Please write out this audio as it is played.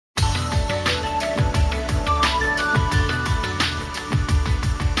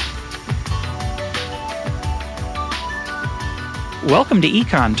Welcome to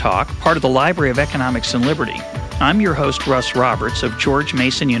Econ Talk, part of the Library of Economics and Liberty. I'm your host, Russ Roberts of George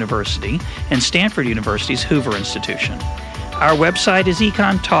Mason University and Stanford University's Hoover Institution. Our website is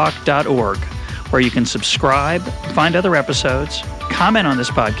econtalk.org, where you can subscribe, find other episodes, comment on this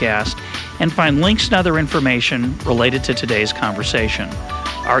podcast, and find links and other information related to today's conversation.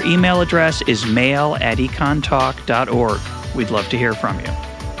 Our email address is mail@econtalk.org. We'd love to hear from you.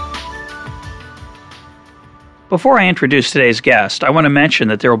 Before I introduce today's guest, I want to mention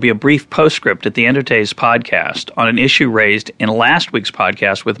that there will be a brief postscript at the end of today's podcast on an issue raised in last week's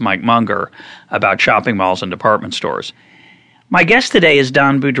podcast with Mike Munger about shopping malls and department stores. My guest today is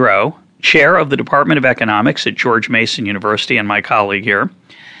Don Boudreaux, chair of the Department of Economics at George Mason University and my colleague here.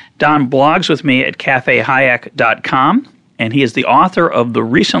 Don blogs with me at cafehayek.com, and he is the author of the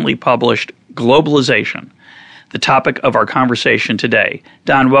recently published Globalization, the topic of our conversation today.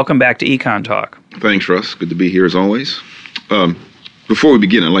 Don, welcome back to Econ Talk. Thanks, Russ. Good to be here as always. Before we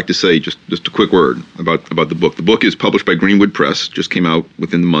begin, I'd like to say just a quick word about the book. The book is published by Greenwood Press, just came out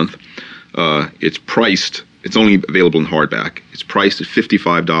within the month. It's only available in hardback. It's priced at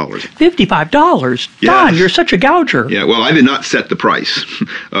 $55. $55? Yes. Don, you're such a gouger. Yeah, well, I did not set the price.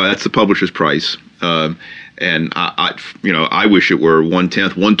 That's the publisher's price. And I wish it were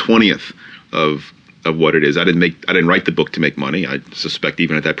 1/10, 1/20th of what it is. I didn't write the book to make money. I suspect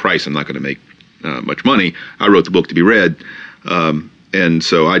even at that price, I'm not going to make much money. I wrote the book to be read. And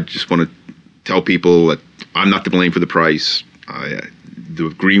so I just want to tell people that I'm not to blame for the price.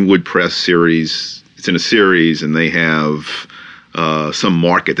 The Greenwood Press series, it's in a series, and they have some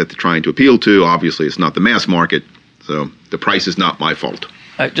market that they're trying to appeal to. Obviously, it's not the mass market, so the price is not my fault.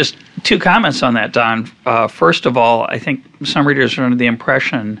 Just two comments on that, Don. First of all, I think some readers are under the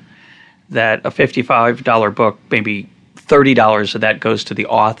impression that a $55 book, maybe $30 of that goes to the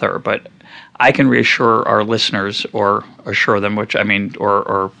author, but I can reassure our listeners or assure them, or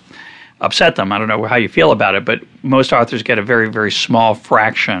upset them. I don't know how you feel about it, but most authors get a very, very small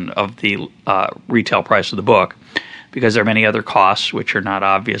fraction of the retail price of the book because there are many other costs which are not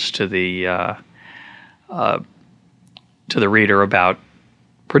obvious to the reader about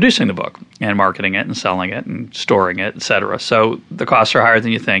producing the book and marketing it and selling it and storing it, etc. So the costs are higher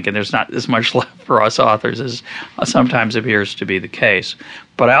than you think, and there's not as much left for us authors as sometimes appears to be the case.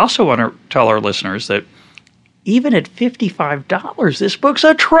 But I also want to tell our listeners that even at $55, this book's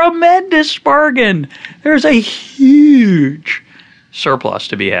a tremendous bargain. There's a huge surplus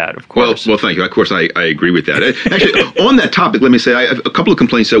to be had, of course. Well, thank you. Of course, I agree with that. Actually, on that topic, let me say I have a couple of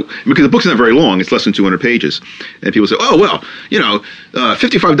complaints. So, because the book's not very long, it's less than 200 pages, and people say, "Oh, well,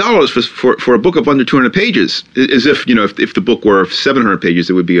 $55 for a book of under 200 pages," as if if the book were 700 pages,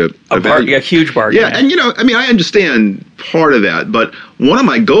 it would be a huge bargain. Yeah, and I understand part of that, but one of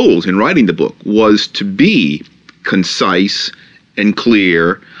my goals in writing the book was to be concise and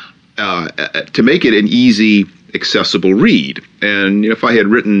clear, to make it an easy, accessible read. And if I had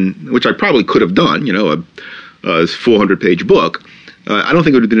written, which I probably could have done, a 400-page book, I don't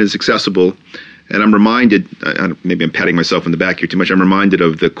think it would have been as accessible. And I'm reminded, maybe I'm patting myself in the back here too much, I'm reminded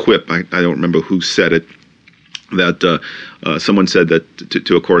of the quip, I don't remember who said it, that someone said that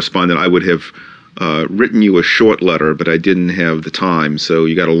to a correspondent, I would have written you a short letter, but I didn't have the time, so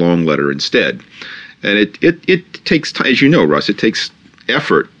you got a long letter instead. And it takes time, as you know, Russ, it takes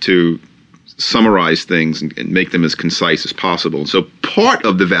effort to summarize things and make them as concise as possible. So part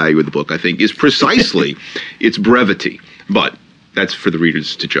of the value of the book, I think, is precisely its brevity. But that's for the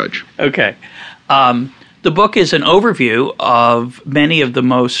readers to judge. Okay. The book is an overview of many of the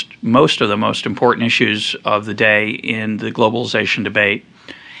most of the most important issues of the day in the globalization debate.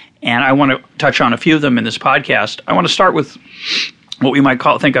 And I want to touch on a few of them in this podcast. I want to start with what we might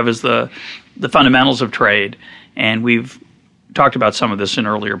think of as the fundamentals of trade. And we've talked about some of this in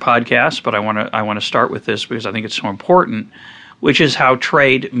earlier podcasts, but I want to start with this because I think it's so important, which is how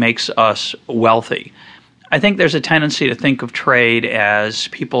trade makes us wealthy. I think there's a tendency to think of trade as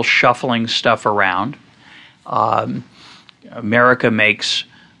people shuffling stuff around. America makes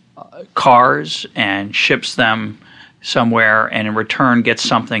cars and ships them somewhere and in return gets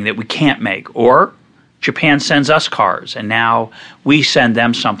something that we can't make. Or Japan sends us cars and now we send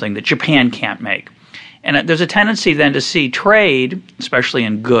them something that Japan can't make. And there's a tendency then to see trade, especially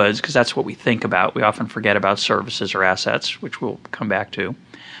in goods, because that's what we think about. We often forget about services or assets, which we'll come back to.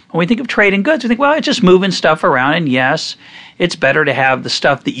 When we think of trade in goods, we think, well, it's just moving stuff around. And yes, it's better to have the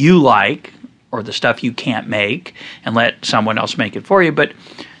stuff that you like or the stuff you can't make and let someone else make it for you. But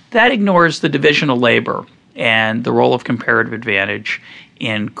that ignores the division of labor and the role of comparative advantage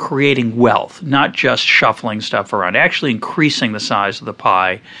in creating wealth, not just shuffling stuff around, actually increasing the size of the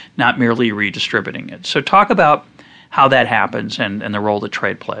pie, not merely redistributing it. So talk about how that happens and the role that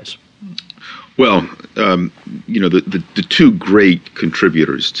trade plays. Well, the two great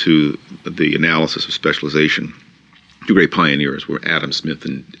contributors to the analysis of specialization, two great pioneers, were Adam Smith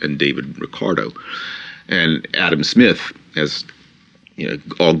and David Ricardo. And Adam Smith, as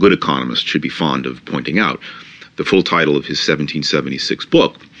all good economists should be fond of pointing out, the full title of his 1776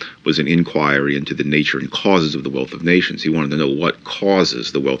 book was An Inquiry into the Nature and Causes of the Wealth of Nations. He wanted to know what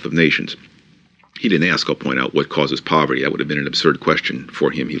causes the wealth of nations. He didn't ask, I'll point out, what causes poverty. That would have been an absurd question for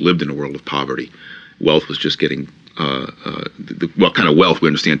him. He lived in a world of poverty. Wealth was just getting, what kind of wealth we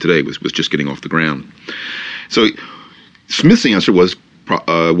understand today was just getting off the ground. So Smith's answer was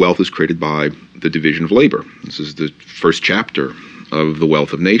wealth is created by the division of labor. This is the first chapter of The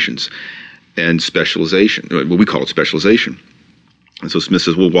Wealth of Nations. And specialization, well, we call it specialization. And so Smith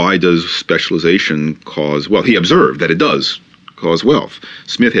says, well, why does specialization cause wealth? He observed that it does cause wealth.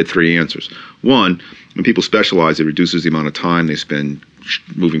 Smith had three answers. One, when people specialize, it reduces the amount of time they spend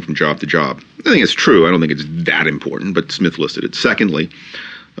moving from job to job. I think it's true. I don't think it's that important, but Smith listed it. Secondly,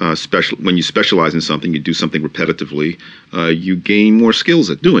 when you specialize in something, you do something repetitively, you gain more skills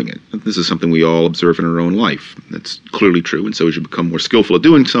at doing it. This is something we all observe in our own life. That's clearly true. And so as you become more skillful at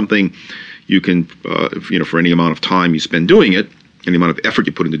doing something, you can, for any amount of time you spend doing it, any amount of effort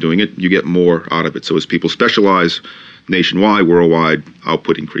you put into doing it, you get more out of it. So as people specialize nationwide, worldwide,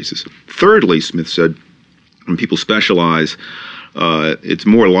 output increases. Thirdly, Smith said, when people specialize, it's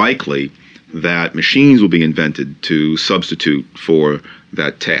more likely that machines will be invented to substitute for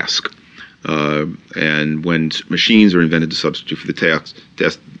that task. And when machines are invented to substitute for the task,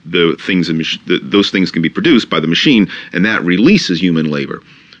 those things can be produced by the machine, and that releases human labor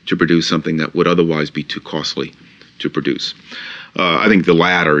to produce something that would otherwise be too costly to produce. I think the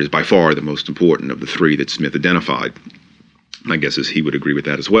latter is by far the most important of the three that Smith identified. My guess is he would agree with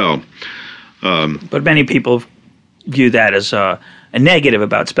that as well. But many people view that as a negative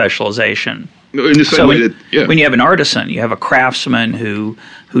about specialization. In the same way when you have an artisan, you have a craftsman who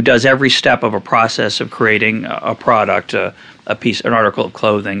does every step of a process of creating a product, an article of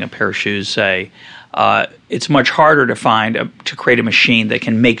clothing, a pair of shoes, say, it's much harder to create a machine that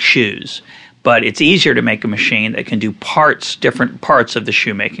can make shoes. But it's easier to make a machine that can do different parts of the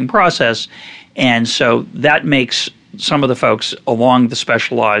shoemaking process. And so that makes some of the folks along the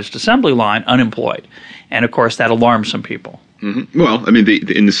specialized assembly line unemployed. And, of course, that alarms some people. Mm-hmm. Well, I mean,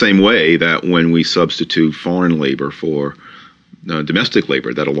 in the same way that when we substitute foreign labor for domestic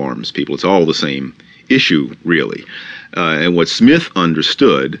labor, that alarms people. It's all the same issue, really. And what Smith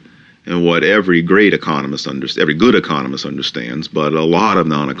understood, and what every great economist every good economist understands, but a lot of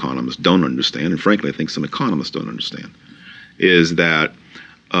non-economists don't understand, and frankly, I think some economists don't understand, is that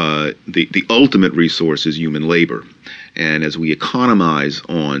the ultimate resource is human labor. And as we economize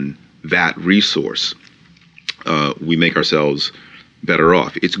on that resource, we make ourselves better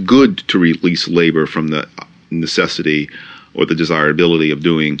off. It's good to release labor from the necessity or the desirability of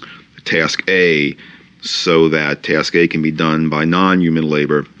doing task A so that task A can be done by non-human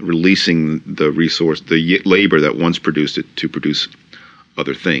labor, releasing the resource, the labor that once produced it to produce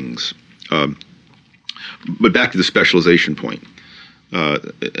other things. But back to the specialization point.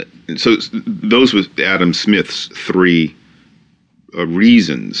 So those were Adam Smith's three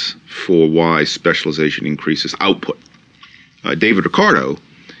reasons for why specialization increases output. David Ricardo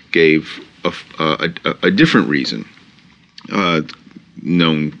gave a different reason,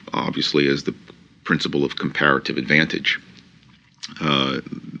 known obviously as the principle of comparative advantage.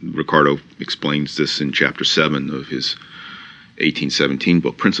 Ricardo explains this in chapter 7 of his 1817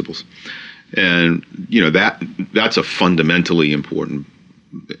 book, Principles. And, that's a fundamentally important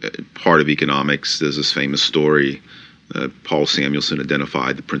part of economics. There's this famous story. Paul Samuelson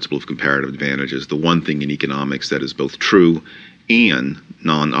identified the principle of comparative advantage as the one thing in economics that is both true and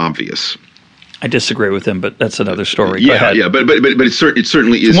non-obvious. I disagree with him, but that's another story. Yeah, but it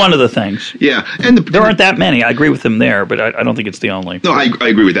certainly is. It's one of the things. Yeah, and there aren't that many. I agree with him there, but I don't think it's the only. No, I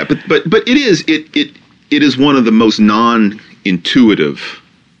agree with that. But it is one of the most non-intuitive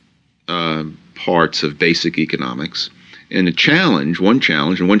parts of basic economics, and one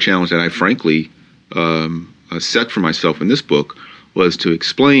challenge that I frankly set for myself in this book was to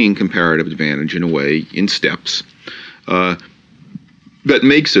explain comparative advantage in a way, in steps, that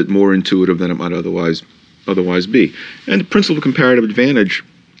makes it more intuitive than it might otherwise be. And the principle of comparative advantage,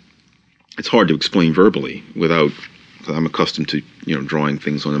 it's hard to explain verbally I'm accustomed to drawing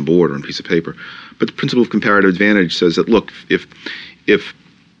things on a board or on a piece of paper. But the principle of comparative advantage says that, look, if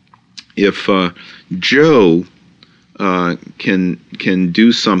Joe can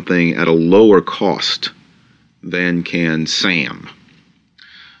do something at a lower cost than can Sam,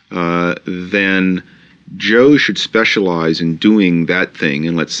 then Joe should specialize in doing that thing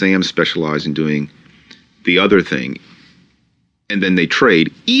and let Sam specialize in doing the other thing. And then they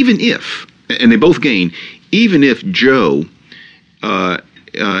trade, even if, and they both gain, even if Joe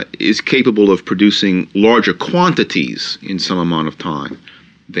is capable of producing larger quantities in some amount of time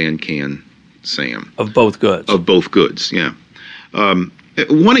than can Sam. Of both goods. Of both goods, yeah.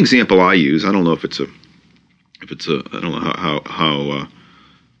 One example I use, I don't know if it's a, I don't know how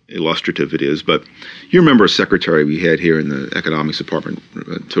illustrative it is, but you remember a secretary we had here in the economics department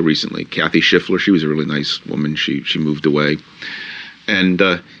until recently, Kathy Schiffler. She was a really nice woman. She moved away, and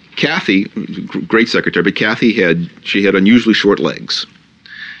Kathy, great secretary, but Kathy had unusually short legs,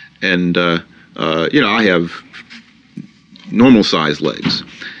 and I have normal sized legs,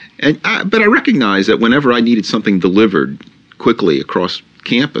 but I recognized that whenever I needed something delivered quickly across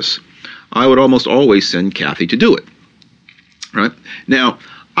campus, I would almost always send Kathy to do it. Right now,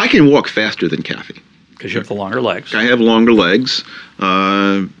 I can walk faster than Kathy. Because you have the longer legs. I have longer legs.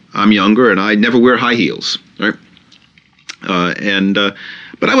 I'm younger, and I never wear high heels. Right,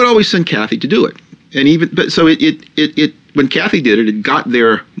 but I would always send Kathy to do it. And so it when Kathy did it, it got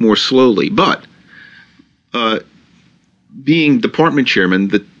there more slowly. But being department chairman,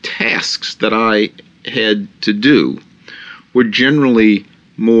 the tasks that I had to do were generally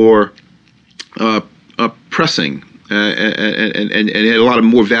more pressing and had a lot of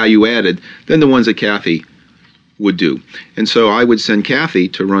more value added than the ones that Kathy would do. And so I would send Kathy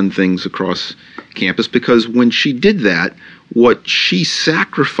to run things across campus, because when she did that, what she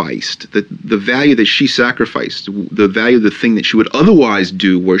sacrificed, the value that she sacrificed, the value of the thing that she would otherwise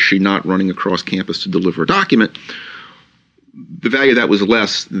do were she not running across campus to deliver a document, the value of that was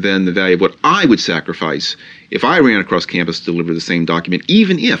less than the value of what I would sacrifice if I ran across campus to deliver the same document,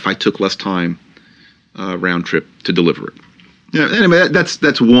 even if I took less time round trip to deliver it. Anyway,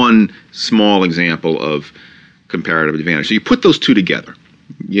 that's one small example of comparative advantage. So you put those two together.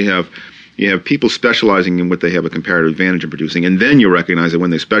 You have people specializing in what they have a comparative advantage in producing, and then you recognize that when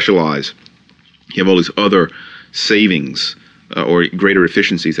they specialize, you have all these other savings or greater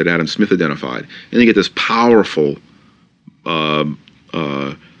efficiencies that Adam Smith identified, and you get this powerful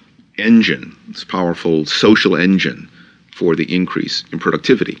engine, this powerful social engine for the increase in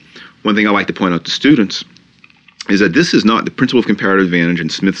productivity. One thing I like to point out to students is that this is not the principle of comparative advantage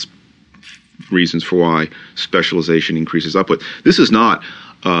and Smith's reasons for why specialization increases output. This is not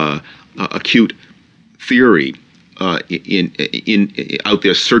acute theory in out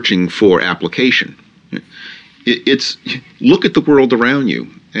there searching for application. It's look at the world around you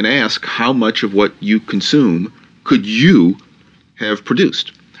and ask how much of what you consume could you have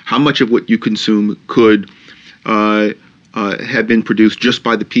produced? How much of what you consume could have been produced just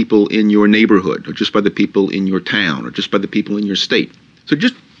by the people in your neighborhood, or just by the people in your town, or just by the people in your state? So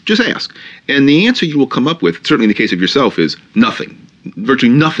just ask. And the answer you will come up with, certainly in the case of yourself, is nothing.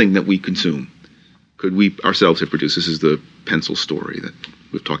 Virtually nothing that we consume could we ourselves have produced. This is the pencil story that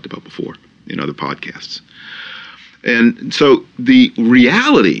we've talked about before in other podcasts. And so the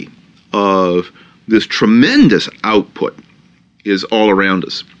reality of this tremendous output is all around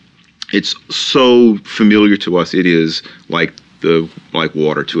us. It's so familiar to us. It is like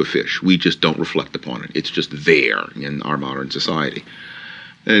water to a fish. We just don't reflect upon it. It's just there in our modern society.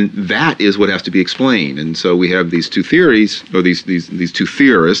 And that is what has to be explained. And so we have these two theories, or these two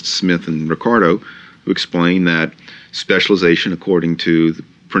theorists, Smith and Ricardo, who explain that specialization according to the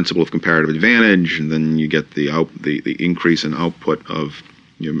principle of comparative advantage, and then you get the increase in output of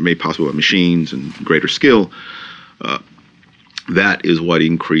made possible by machines and greater skill. That is what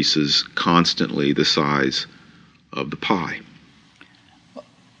increases constantly the size of the pie. Let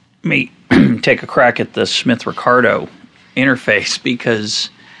me take a crack at the Smith-Ricardo interface, because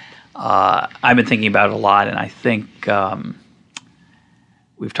I've been thinking about it a lot, and I think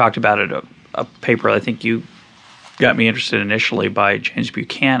we've talked about it, a paper I think you got me interested initially by James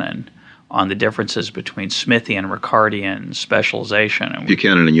Buchanan on the differences between Smithian and Ricardian specialization. And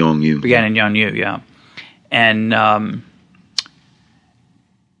Buchanan and Yong-Yu. Buchanan and Yong-Yu, yeah. And the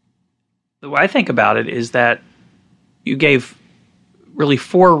way I think about it is that you gave really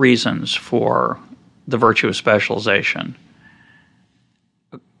four reasons for the virtue of specialization: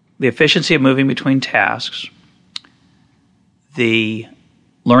 the efficiency of moving between tasks, the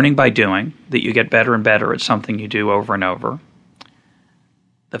learning by doing, that you get better and better at something you do over and over,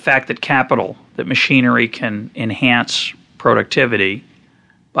 the fact that that machinery can enhance productivity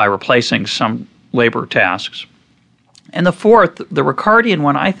by replacing some labor tasks, and the fourth, the Ricardian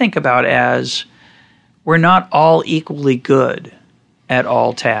one, I think about as we're not all equally good at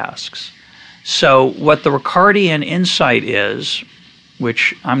all tasks. So what the Ricardian insight is,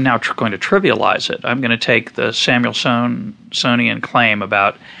 which I'm now going to trivialize it. I'm going to take the Samuelsonian claim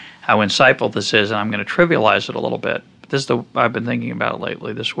about how insightful this is, and I'm going to trivialize it a little bit. This is I've been thinking about it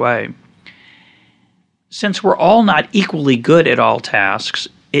lately this way. Since we're all not equally good at all tasks,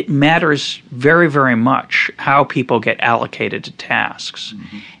 it matters very, very much how people get allocated to tasks.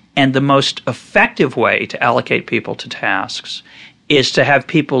 Mm-hmm. And the most effective way to allocate people to tasks is to have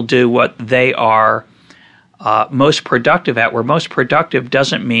people do what they are most productive at, where most productive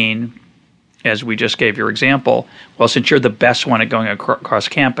doesn't mean, as we just gave your example, well, since you're the best one at going across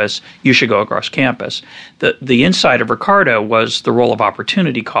campus, you should go across campus. The insight of Ricardo was the role of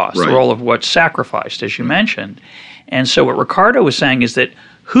opportunity cost, right. The role of what's sacrificed, as you mentioned. And so what Ricardo was saying is that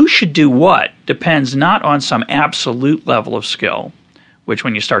who should do what depends not on some absolute level of skill, which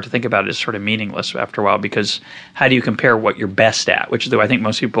when you start to think about it is sort of meaningless after a while, because how do you compare what you're best at, which is I think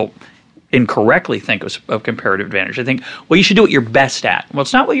most people incorrectly think of comparative advantage. I think, well, you should do what you're best at. Well,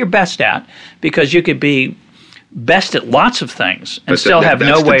 it's not what you're best at, because you could be best at lots of things and still have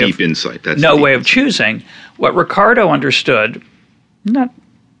no way of insight. No way of choosing. What Ricardo understood,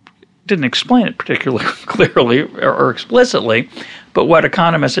 didn't explain it particularly clearly or explicitly, but what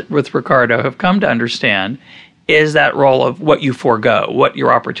economists with Ricardo have come to understand is that role of what you forego, what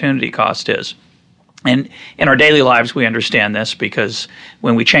your opportunity cost is. And in our daily lives, we understand this because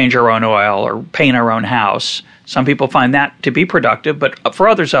when we change our own oil or paint our own house, some people find that to be productive, but for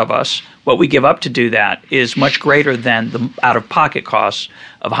others of us, what we give up to do that is much greater than the out-of-pocket costs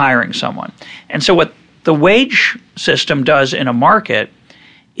of hiring someone. And so what the wage system does in a market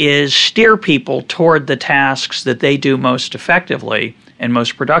is steer people toward the tasks that they do most effectively and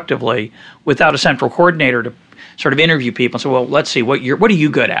most productively without a central coordinator to sort of interview people and say, well, let's see, what are you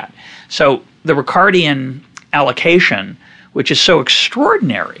good at? So the Ricardian allocation, which is so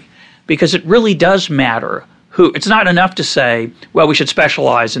extraordinary because it really does matter who. It's not enough to say, well, we should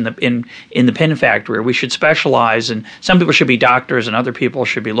specialize in the pin factory, or we should specialize, and some people should be doctors and other people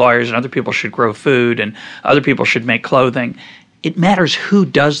should be lawyers and other people should grow food and other people should make clothing. It matters who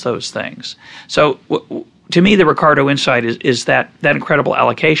does those things. So to me, the Ricardo insight is that incredible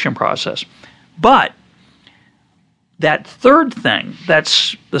allocation process. But that third thing,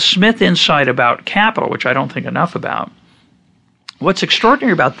 that's the Smith insight about capital, which I don't think enough about. What's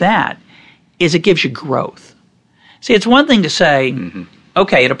extraordinary about that is it gives you growth. See, it's one thing to say,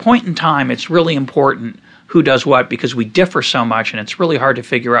 okay, at a point in time, it's really important who does what because we differ so much and it's really hard to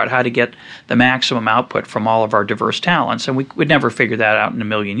figure out how to get the maximum output from all of our diverse talents. And we would never figure that out in a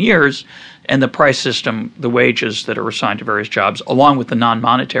million years. And the price system, the wages that are assigned to various jobs, along with the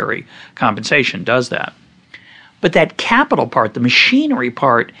non-monetary compensation, does that. But that capital part, the machinery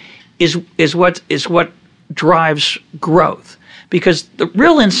part, is what drives growth. Because the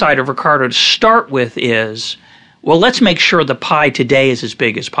real insight of Ricardo to start with is, well, let's make sure the pie today is as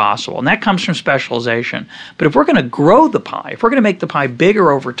big as possible. And that comes from specialization. But if we're going to grow the pie, if we're going to make the pie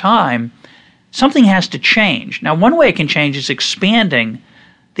bigger over time, something has to change. Now, one way it can change is expanding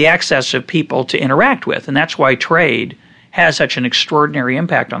the access of people to interact with. And that's why trade has such an extraordinary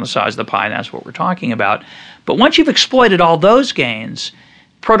impact on the size of the pie, and that's what we're talking about. But once you've exploited all those gains,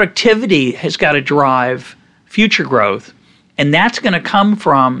 productivity has got to drive future growth, and that's going to come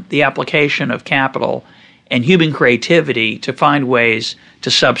from the application of capital and human creativity to find ways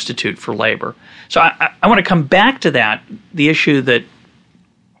to substitute for labor. So I want to come back to that, the issue that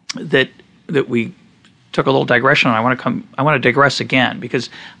we took a little digression on. I want to digress again because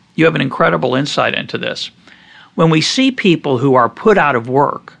you have an incredible insight into this. When we see people who are put out of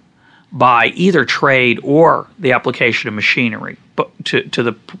work by either trade or the application of machinery to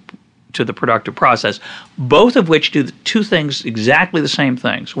the productive process, both of which do two things, exactly the same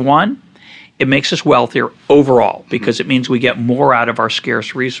things. One, it makes us wealthier overall because it means we get more out of our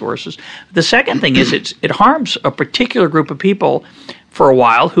scarce resources. The second thing is it harms a particular group of people for a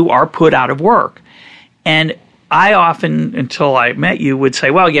while who are put out of work. And I often, until I met you, would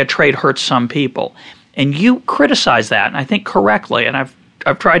say, well, yeah, trade hurts some people. And you criticize that, and I think correctly, and I've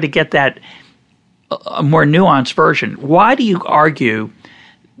tried to get that a more nuanced version. Why do you argue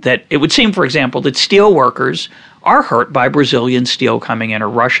that it would seem, for example, that steel workers are hurt by Brazilian steel coming in or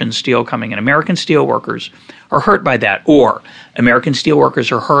Russian steel coming in? American steel workers are hurt by that, or American steel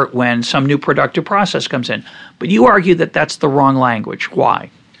workers are hurt when some new productive process comes in. But you argue that that's the wrong language. Why?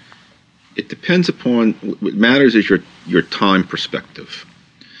 It depends upon, what matters is your time perspective.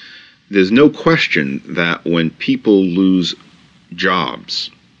 There's no question that when people lose jobs,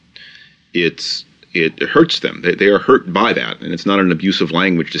 it hurts them. They are hurt by that, and it's not an abusive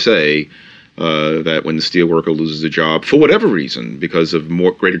language to say that when the steelworker loses a job for whatever reason, because of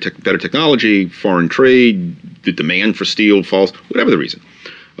better technology, foreign trade, the demand for steel falls, whatever the reason,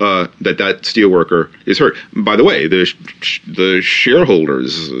 that steelworker is hurt. By the way, the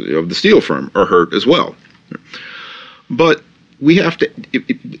shareholders of the steel firm are hurt as well. But we have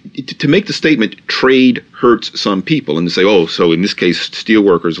to make the statement trade hurts some people, and to say, oh, so in this case,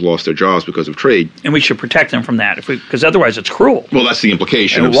 steelworkers lost their jobs because of trade, and we should protect them from that, because otherwise it's cruel. Well, that's the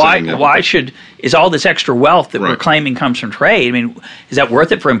implication. And why is all this extra wealth that we're claiming comes from trade? I mean, is that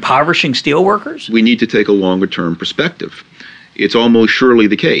worth it for impoverishing steelworkers? We need to take a longer term perspective. It's almost surely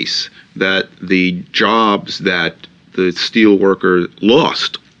the case that the jobs that the steelworker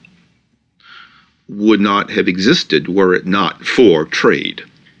lost would not have existed were it not for trade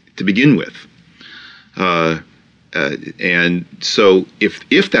to begin with. And so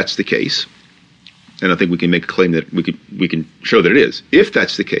if that's the case, and I think we can make a claim that we can show that it is, if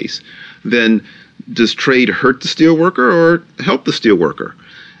that's the case, then does trade hurt the steelworker or help the steelworker?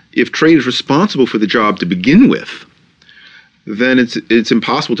 If trade is responsible for the job to begin with, then it's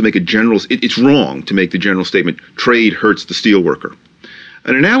impossible to make it's wrong to make the general statement, trade hurts the steelworker.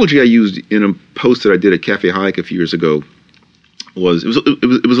 An analogy I used in a post that I did at Cafe Hayek a few years ago was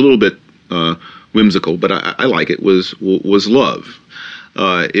it was a little bit whimsical, but I like it. Was love.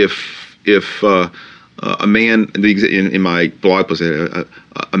 If a man in my blog post,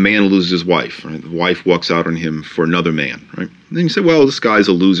 a man loses his wife, right? The wife walks out on him for another man, right? And then you say, well, this guy's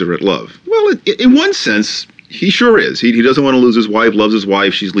a loser at love. Well, in one sense, he sure is. He doesn't want to lose his wife. Loves his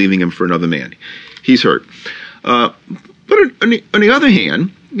wife. She's leaving him for another man. He's hurt. But on the other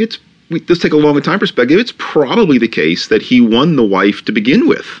hand, let's take a longer time perspective. It's probably the case that he won the wife to begin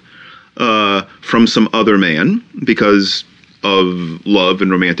with from some other man because of love and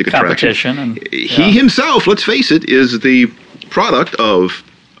romantic attraction. Competition. He himself, let's face it, is the product of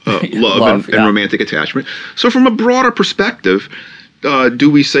love and romantic attachment. So from a broader perspective, do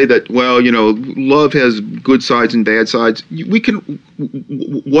we say that, well, love has good sides and bad sides? We can.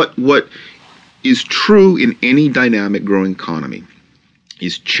 What is true in any dynamic growing economy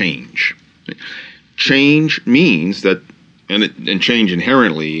is change. Change means that, and change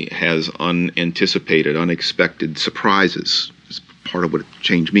inherently has unanticipated, unexpected surprises. Is part of what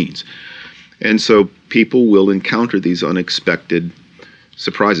change means. And so people will encounter these unexpected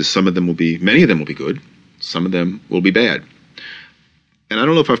surprises. Many of them will be good. Some of them will be bad. And I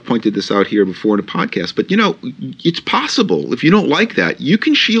don't know if I've pointed this out here before in a podcast, but it's possible. If you don't like that, you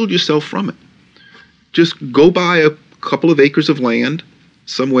can shield yourself from it. Just go buy a couple of acres of land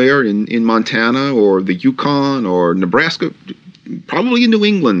somewhere in Montana or the Yukon or Nebraska, probably in New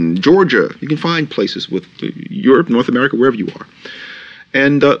England, Georgia. You can find places with Europe, North America, wherever you are.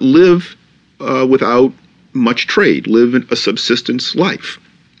 And live without much trade. Live a subsistence life.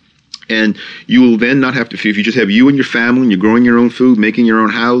 And you will then not have to, if you just have you and your family and you're growing your own food, making your own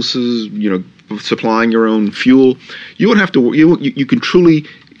houses, supplying your own fuel, you won't have to, you can truly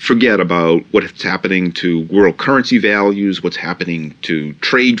forget about what's happening to world currency values, what's happening to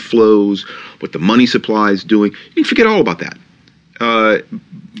trade flows, what the money supply is doing. You can forget all about that.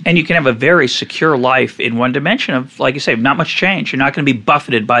 And you can have a very secure life in one dimension of, like you say, not much change. You're not going to be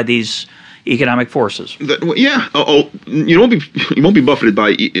buffeted by these economic forces. You won't be buffeted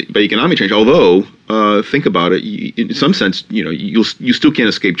by economic change. Although, think about it. In some sense, you still can't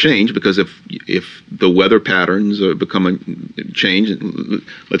escape change, because if the weather patterns become a change,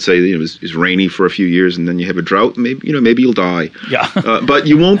 let's say it's rainy for a few years and then you have a drought, maybe you'll die. Yeah. But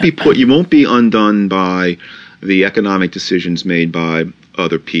you won't be undone by the economic decisions made by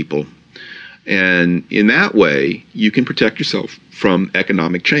other people. And in that way, you can protect yourself from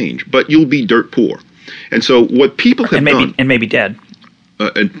economic change, but you'll be dirt poor. And so what people have done... And maybe dead.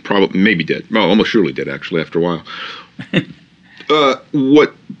 And probably maybe dead. Well, almost surely dead, actually, after a while.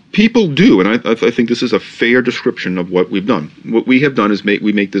 What people do, and I think this is a fair description of what we've done. What we have done is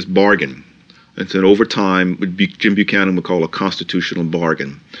we make this bargain. It's an over time, Jim Buchanan would call a constitutional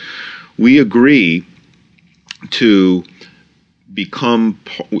bargain. We agree to become...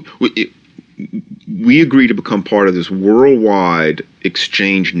 We agree to become part of this worldwide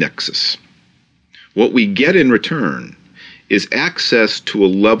exchange nexus. What we get in return is access to a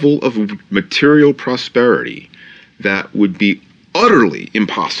level of material prosperity that would be utterly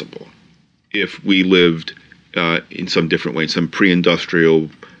impossible if we lived in some different way, in some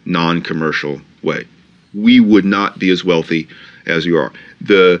pre-industrial, non-commercial way. We would not be as wealthy as you are.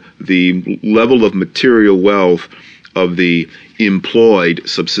 The level of material wealth of the employed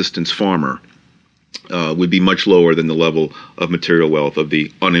subsistence farmer would be much lower than the level of material wealth of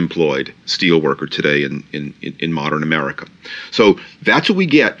the unemployed steel worker today in modern America. So that's what we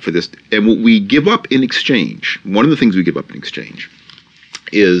get for this. And what we give up in exchange, one of the things we give up in exchange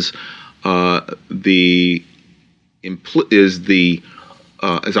is our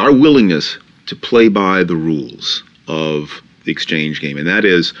willingness to play by the rules of the exchange game. And that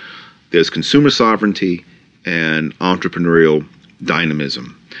is, there's consumer sovereignty and entrepreneurial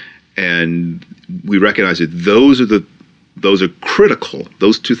dynamism. And we recognize that those are critical.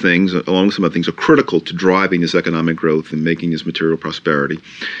 Those two things, along with some other things, are critical to driving this economic growth and making this material prosperity.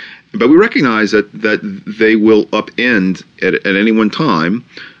 But we recognize that they will upend at any one time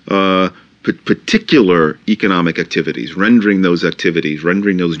particular economic activities, rendering those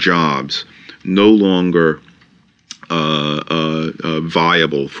jobs no longer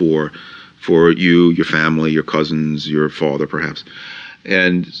viable for you, your family, your cousins, your father, perhaps.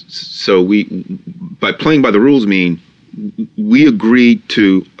 And so by playing by the rules, we agreed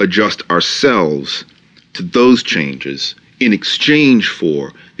to adjust ourselves to those changes in exchange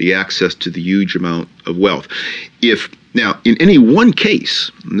for the access to the huge amount of wealth. Now, in any one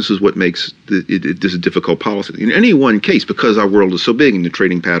case, and this is what makes this a difficult policy, in any one case, because our world is so big and the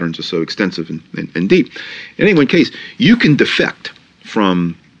trading patterns are so extensive and deep, in any one case, you can defect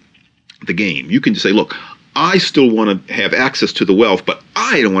from the game. You can just say, look, I still want to have access to the wealth, but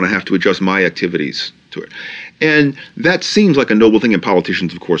I don't want to have to adjust my activities to it. And that seems like a noble thing, and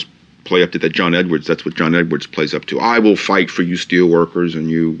politicians, of course, play up to that. That's what John Edwards plays up to. I will fight for you steel workers and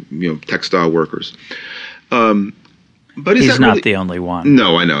you textile workers. But he's not the only one.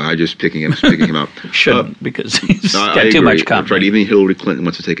 No, I know. I'm just picking him up. Shouldn't, because he's got too much company. That's right. Even Hillary Clinton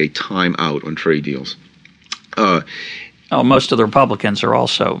wants to take a time out on trade deals. Most of the Republicans are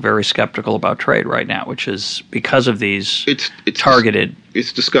also very skeptical about trade right now, which is because of these targeted.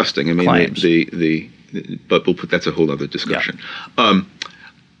 It's disgusting. I mean, claims. But that's a whole other discussion. Yeah.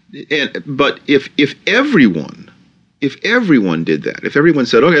 But if everyone did that, if everyone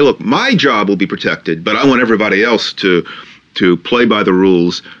said, okay, look, my job will be protected, but I want everybody else to play by the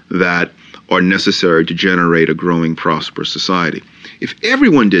rules that are necessary to generate a growing, prosperous society. If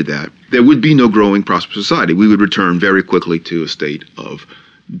everyone did that, there would be no growing, prosperous society. We would return very quickly to a state of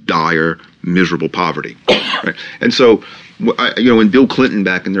dire, miserable poverty. Right? And so, when Bill Clinton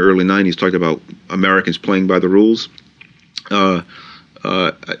back in the early 90s talked about Americans playing by the rules, I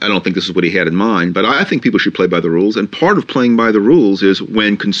don't think this is what he had in mind, but I think people should play by the rules. And part of playing by the rules is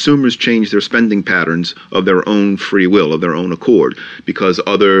when consumers change their spending patterns of their own free will, of their own accord, because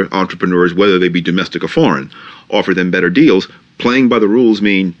other entrepreneurs, whether they be domestic or foreign, offer them better deals. Playing by the rules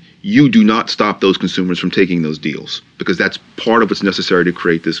mean you do not stop those consumers from taking those deals, because that's part of what's necessary to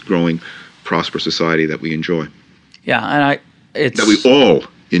create this growing, prosperous society that we enjoy. Yeah, and that we all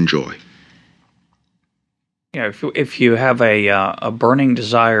enjoy. Yeah, if you have a burning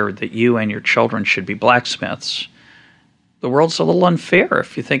desire that you and your children should be blacksmiths, the world's a little unfair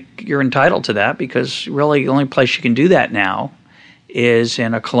if you think you're entitled to that, because really the only place you can do that now is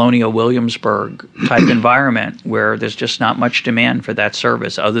in a colonial Williamsburg type environment where there's just not much demand for that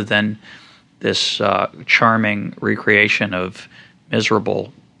service other than this charming recreation of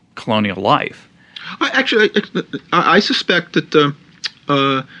miserable colonial life. I suspect that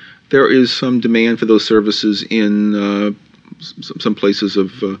there is some demand for those services in some places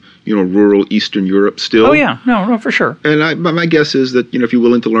of rural Eastern Europe still. Oh yeah, no, for sure. And my guess is that if you're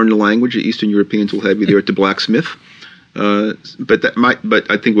willing to learn the language, the Eastern Europeans will have you there at the blacksmith. But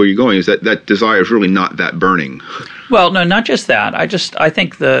I think where you're going is that desire is really not that burning. Well, no, not just that. I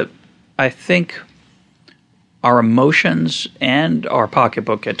think our emotions and our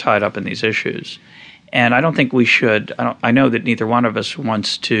pocketbook get tied up in these issues. And I don't think we should. I know that neither one of us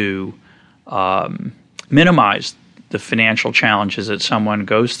wants to minimize the financial challenges that someone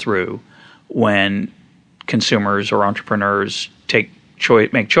goes through when consumers or entrepreneurs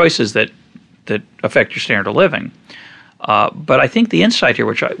make choices that affect your standard of living. But I think the insight here,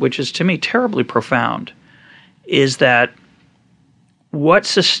 which is to me terribly profound, is that what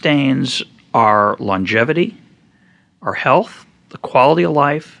sustains our longevity, our health, the quality of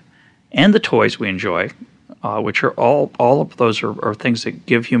life, and the toys we enjoy, which are all of those are things that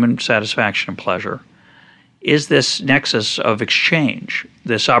give human satisfaction and pleasure, is this nexus of exchange,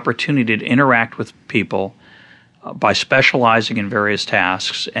 this opportunity to interact with people by specializing in various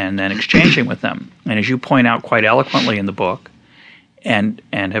tasks and then exchanging with them. And as you point out quite eloquently in the book, and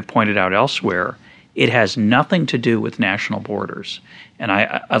have pointed out elsewhere, it has nothing to do with national borders. And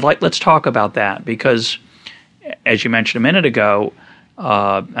let's talk about that, because as you mentioned a minute ago,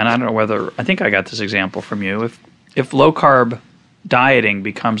 and I don't know I think I got this example from you. If low carb dieting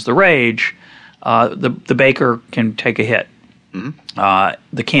becomes the rage, the baker can take a hit.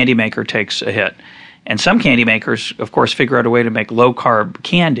 The candy maker takes a hit. And some candy makers, of course, figure out a way to make low-carb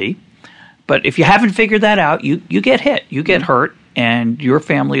candy. But if you haven't figured that out, you get hit. You get hurt, and your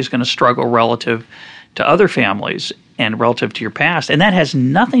family is going to struggle relative to other families and relative to your past. And that has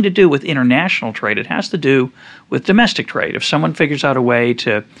nothing to do with international trade. It has to do with domestic trade. If someone figures out a way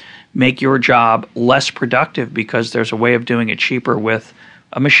to make your job less productive because there's a way of doing it cheaper with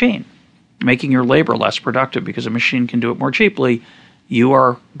a machine, making your labor less productive because a machine can do it more cheaply,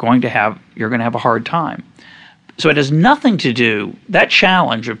 you're going to have a hard time. So it has nothing to do, that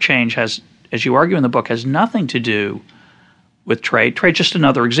challenge of change has, as you argue in the book, has nothing to do with trade. Trade's just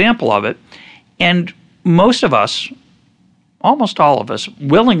another example of it. And most of us, almost all of us,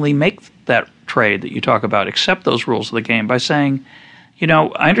 willingly make that trade that you talk about, accept those rules of the game by saying,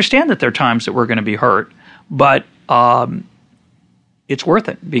 I understand that there are times that we're going to be hurt, but it's worth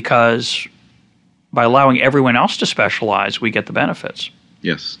it because by allowing everyone else to specialize, we get the benefits.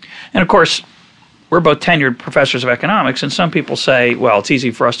 Yes. And of course, we're both tenured professors of economics, and some people say, well, it's easy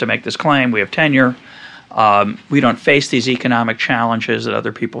for us to make this claim. We have tenure. We don't face these economic challenges that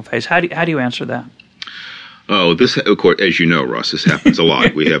other people face. How do you answer that? Oh, this, of course, as you know, Russ, this happens a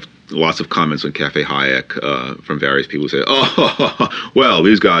lot. We have lots of comments on Cafe Hayek from various people who say, oh, well,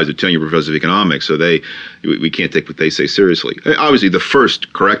 these guys are tenured professors of economics, so we can't take what they say seriously. Obviously, the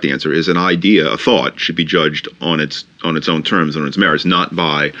first correct answer is an idea, a thought, should be judged on its own terms, on its merits, not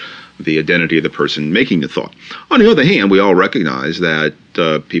by the identity of the person making the thought. On the other hand, we all recognize that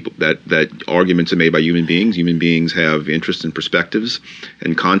that arguments are made by human beings. Human beings have interests and perspectives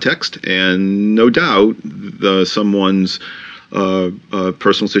and context, and no doubt someone's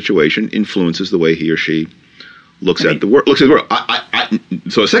personal situation influences the way he or she looks at the world.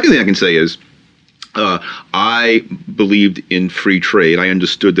 So a second thing I can say is I believed in free trade. I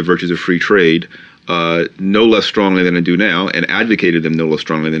understood the virtues of free trade no less strongly than I do now, and advocated them no less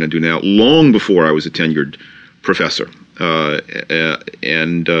strongly than I do now, long before I was a tenured professor.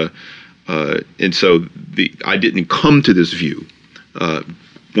 And so I didn't come to this view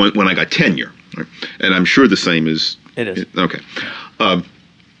when I got tenure. Right? And I'm sure the same is... It is. Okay.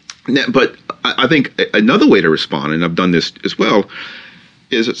 But I think another way to respond, and I've done this as well,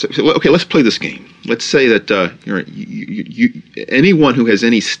 is okay, let's play this game. Let's say that anyone who has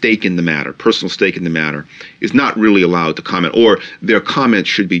any stake in the matter, personal stake in the matter, is not really allowed to comment, or their comments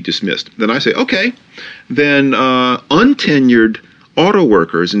should be dismissed. Then I say, okay, then untenured auto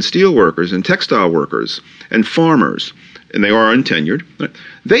workers and steel workers and textile workers and farmers, and they are untenured,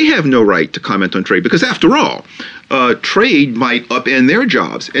 they have no right to comment on trade because, after all, trade might upend their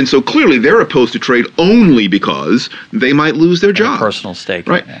jobs. And so clearly they're opposed to trade only because they might lose their job. Personal stake.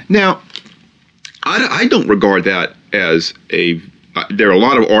 Right. Now, I don't regard that as there are a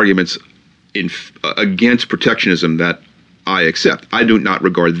lot of arguments against protectionism that I accept. I do not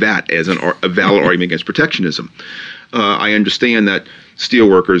regard that as a valid argument against protectionism. I understand that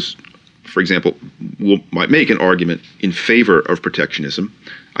steelworkers, for example, might make an argument in favor of protectionism.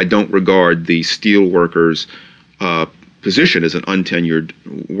 I don't regard the steelworkers' position as an untenured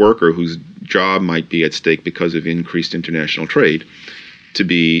worker whose job might be at stake because of increased international trade to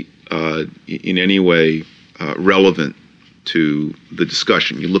be in any way relevant to the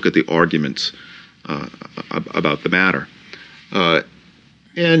discussion. You look at the arguments about the matter.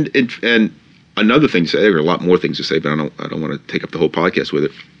 And another thing to say, there are a lot more things to say, but I don't want to take up the whole podcast with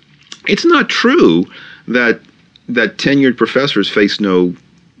it. It's not true that tenured professors face no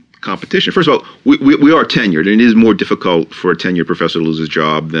competition. First of all, we are tenured, and it is more difficult for a tenured professor to lose his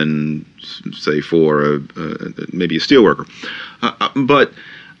job than, say, for maybe a steelworker. But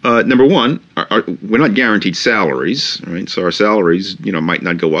number one, we're not guaranteed salaries, right? So our salaries, might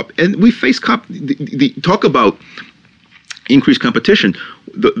not go up, and we face talk about increased competition.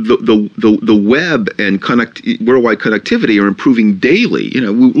 The web and worldwide connectivity are improving daily.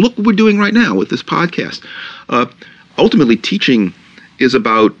 Look what we're doing right now with this podcast. Ultimately, teaching is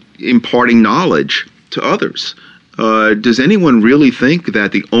about imparting knowledge to others. Does anyone really think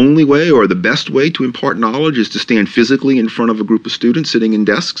that the only way or the best way to impart knowledge is to stand physically in front of a group of students sitting in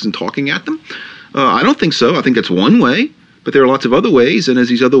desks and talking at them? I don't think so. I think that's one way, but there are lots of other ways, and as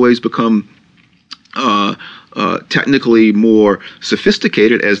these other ways become technically more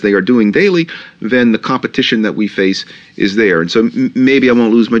sophisticated, as they are doing daily, then the competition that we face is there. And so maybe I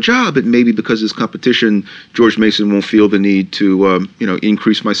won't lose my job, but maybe because of this competition, George Mason won't feel the need to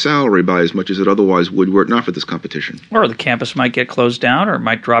increase my salary by as much as it otherwise would were it not for this competition. Or the campus might get closed down, or it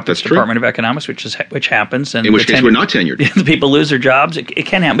might drop its Department of Economics, which happens. And in which case we're not tenured. The people lose their jobs. It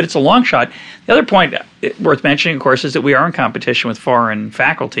can happen, but it's a long shot. The other point worth mentioning, of course, is that we are in competition with foreign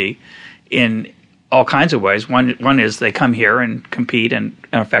faculty in all kinds of ways. One is they come here and compete and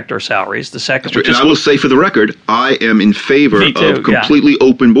affect our salaries. The second, and I will say for the record, I am in favor of completely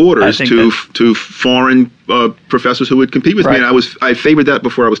open borders to foreign professors who would compete with me, and I favored that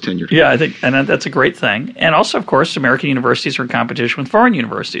before I was tenured. Yeah, I think, and that's a great thing. And also, of course, American universities are in competition with foreign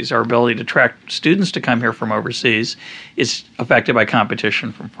universities. Our ability to attract students to come here from overseas is affected by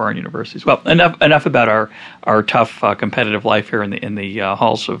competition from foreign universities. Well, enough about our tough competitive life here in the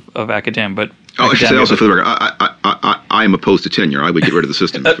halls of academia. But I should say also for the record, I am opposed to tenure. I would get rid of the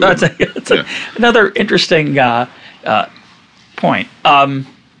system. That's another interesting point.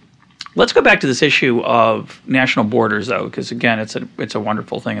 Let's go back to this issue of national borders, though, because again, it's a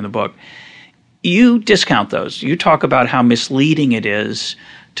wonderful thing in the book. You discount those. You talk about how misleading it is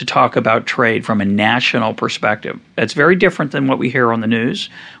to talk about trade from a national perspective. It's very different than what we hear on the news.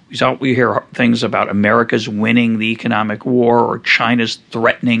 We hear things about America's winning the economic war or China's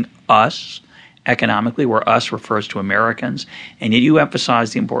threatening us economically, where us refers to Americans, and yet you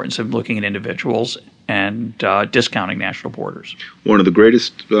emphasize the importance of looking at individuals and discounting national borders. One of the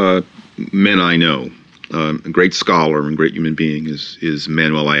greatest men I know, a great scholar and great human being, is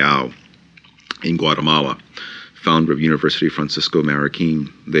Manuel Ayau in Guatemala, founder of University of Francisco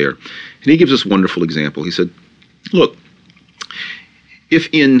Marroquín there. And he gives us a wonderful example. He said, look, if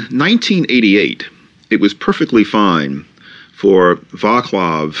in 1988 it was perfectly fine for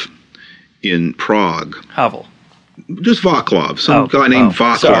Václav in Prague. Havel. Just Václav, some guy named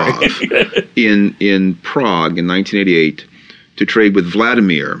Václav in Prague in 1988 to trade with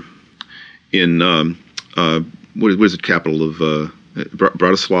Vladimir in, what is the capital of,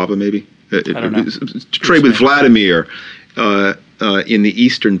 Bratislava maybe? I don't know. To trade with Vladimir in the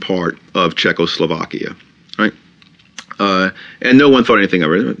eastern part of Czechoslovakia, right? And no one thought anything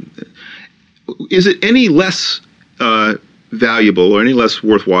of it. Is it any less valuable or any less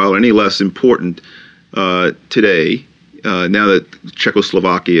worthwhile or any less important today, now that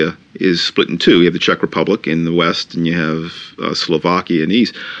Czechoslovakia is split in two? You have the Czech Republic in the west and you have Slovakia in the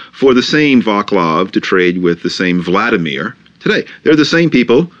east, for the same Václav to trade with the same Vladimir today. They're the same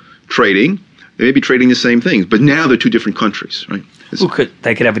people trading. They may be trading the same things, but now they're two different countries, right?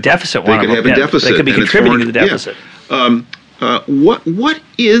 They could have a deficit. They could have a deficit. They could be contributing to the deficit. Yeah. What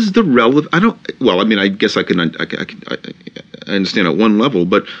is the relevant? I guess I understand at one level,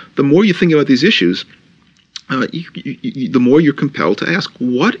 but the more you think about these issues, the more you're compelled to ask,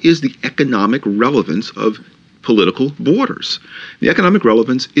 what is the economic relevance of political borders? The economic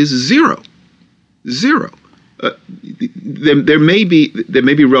relevance is zero. There may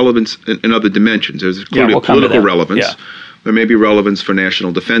be relevance in other dimensions. There's clearly political relevance. Yeah. There may be relevance for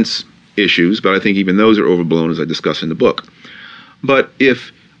national defense issues, but I think even those are overblown, as I discuss in the book. But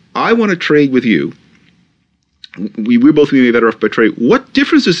if I want to trade with you, we're both going to be better off by trade. What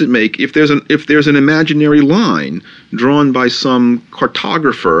difference does it make if there's an imaginary line drawn by some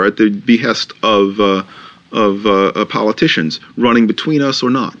cartographer at the behest of politicians running between us or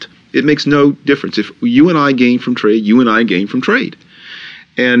not? It makes no difference. If you and I gain from trade, you and I gain from trade.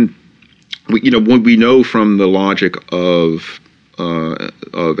 And we know from the logic of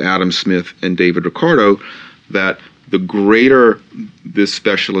Adam Smith and David Ricardo that the greater this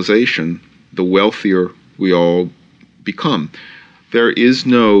specialization, the wealthier we all become. There is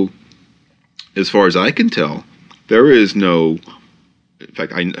no, as far as I can tell, in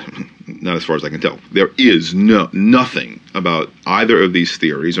fact, not as far as I can tell, there is nothing about either of these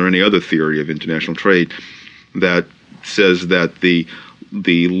theories or any other theory of international trade that says that the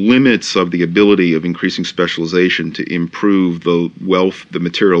limits of the ability of increasing specialization to improve the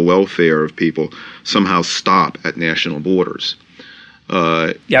material welfare of people somehow stop at national borders.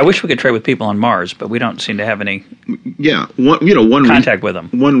 I wish we could trade with people on Mars, but we don't seem to have any contact with them.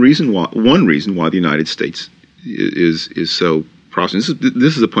 One reason why the United States is so prosperous.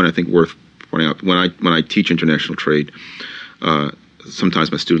 This is a point I think worth pointing out. When I teach international trade, sometimes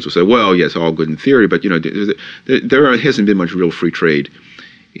my students will say, "Well, yes, all good in theory, but there hasn't been much real free trade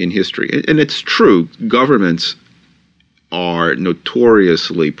in history." And it's true. Governments are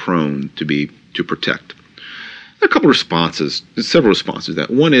notoriously prone to protect. There are a couple of responses, several responses to that.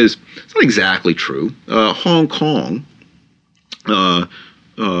 One is, it's not exactly true. Hong Kong has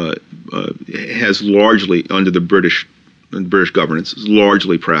largely, under the British governance,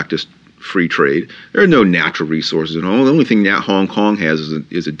 largely practiced free trade. There are no natural resources at home. The only thing that Hong Kong has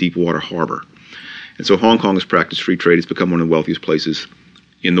is a deep water harbor. And so Hong Kong has practiced free trade. It's become one of the wealthiest places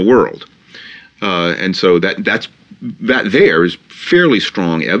in the world. And so that there is fairly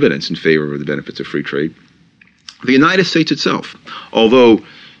strong evidence in favor of the benefits of free trade. The United States itself, although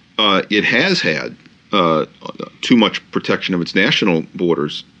it has had too much protection of its national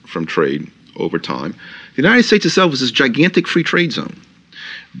borders from trade over time. The United States itself was this gigantic free trade zone.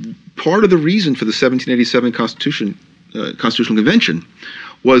 Part of the reason for the 1787 Constitutional Convention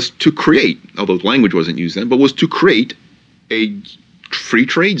was to create, although language wasn't used then, but was to create a free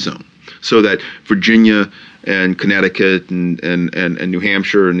trade zone so that Virginia and Connecticut and New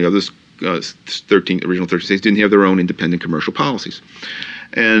Hampshire and the other original 13 states didn't have their own independent commercial policies.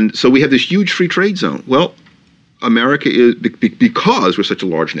 And so we have this huge free trade zone. Well, America is, because we're such a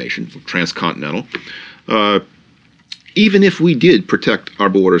large nation, transcontinental, even if we did protect our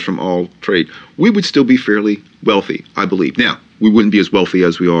borders from all trade, we would still be fairly wealthy, I believe. Now, we wouldn't be as wealthy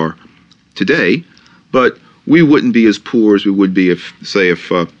as we are today, but we wouldn't be as poor as we would be if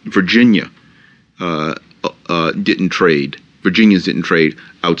Virginia didn't trade. Virginians didn't trade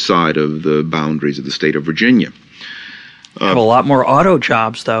outside of the boundaries of the state of Virginia. Have a lot more auto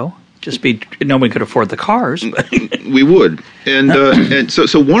jobs, though. Nobody could afford the cars. But we would, and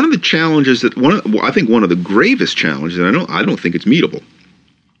so one of the challenges I think one of the gravest challenges, and I don't think it's meetable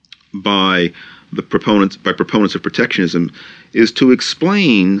by proponents of protectionism, is to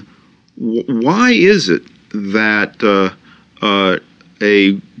explain why is it that a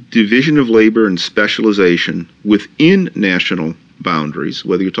division of labor and specialization within national boundaries,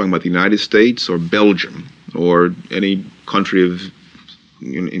 whether you're talking about the United States or Belgium or any country of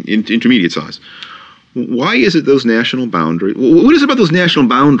intermediate size, why is it those national boundaries? What is it about those national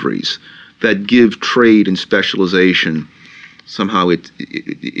boundaries that give trade and specialization somehow it's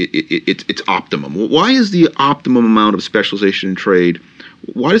optimum? Why is the optimum amount of specialization in trade?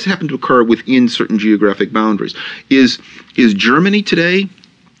 Why does it happen to occur within certain geographic boundaries? Is Germany today?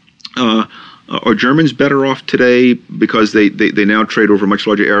 Are Germans better off today because they now trade over a much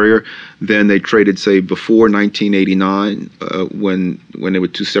larger area than they traded, say, before 1989 when they were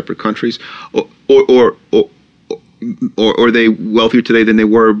two separate countries? Or are they wealthier today than they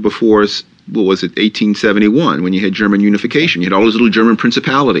were before, 1871, when you had German unification? You had all those little German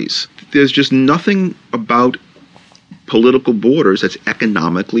principalities. There's just nothing about political borders that's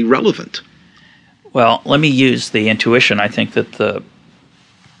economically relevant. Well, let me use the intuition. I think that the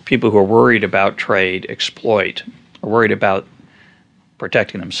people who are worried about trade exploit, are worried about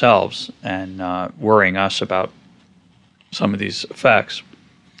protecting themselves and worrying us about some of these effects.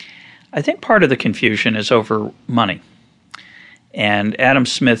 I think part of the confusion is over money. And Adam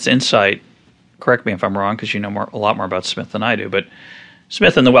Smith's insight, correct me if I'm wrong because you know a lot more about Smith than I do, but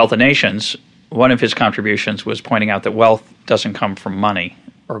Smith in The Wealth of Nations, one of his contributions was pointing out that wealth doesn't come from money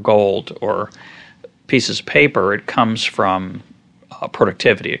or gold or pieces of paper. It comes from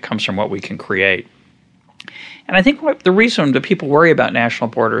productivity. It comes from what we can create. And I think the reason that people worry about national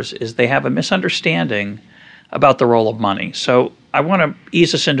borders is they have a misunderstanding about the role of money. So I want to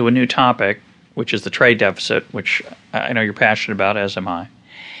ease us into a new topic, which is the trade deficit, which I know you're passionate about, as am I,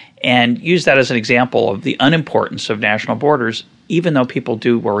 and use that as an example of the unimportance of national borders, even though people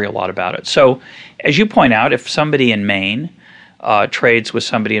do worry a lot about it. So as you point out, if somebody in Maine trades with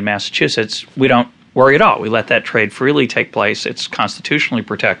somebody in Massachusetts, we don't worry at all. We let that trade freely take place. It's constitutionally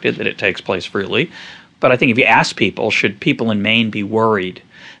protected that it takes place freely. But I think if you ask people, should people in Maine be worried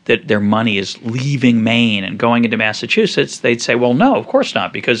that their money is leaving Maine and going into Massachusetts, they'd say, well, no, of course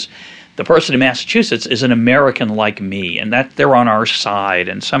not, because the person in Massachusetts is an American like me, and that they're on our side,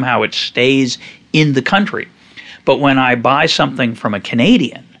 and somehow it stays in the country. But when I buy something from a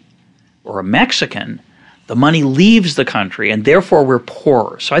Canadian or a Mexican, the money leaves the country, and therefore we're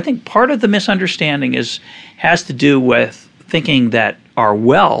poorer. So I think part of the misunderstanding has to do with thinking that our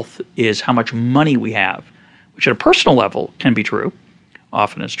wealth is how much money we have, which at a personal level can be true,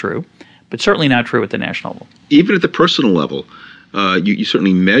 often is true, but certainly not true at the national level. Even at the personal level, you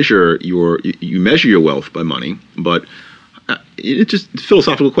certainly measure your wealth by money, but it's just a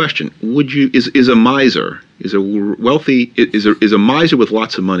philosophical question. Is a miser is a miser with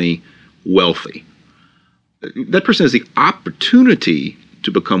lots of money wealthy? That person has the opportunity to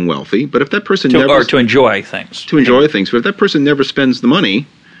become wealthy, but if that person to enjoy things, but if that person never spends the money,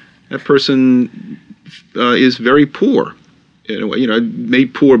 that person is very poor.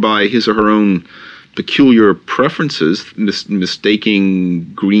 Made poor by his or her own peculiar preferences, mistaking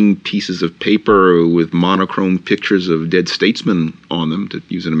green pieces of paper with monochrome pictures of dead statesmen on them, to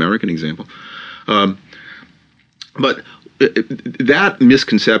use an American example. But that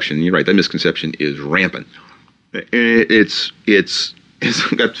misconception, you're right, that misconception is rampant. It's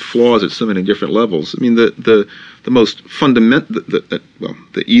got flaws at so many different levels. I mean, the most fundamental,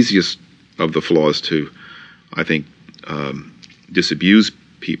 the easiest of the flaws to, I think, disabuse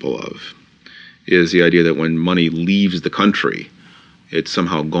people of is the idea that when money leaves the country, it's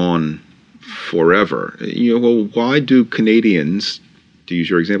somehow gone forever. Well, why do Canadians to use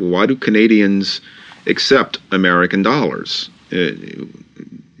your example, why do Canadians accept American dollars?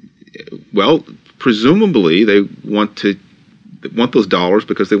 Well, presumably they want those dollars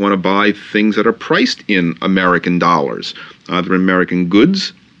because they want to buy things that are priced in American dollars, either American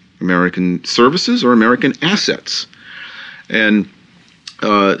goods, American services, or American assets. And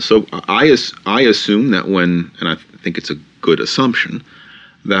so I assume that and I think it's a good assumption,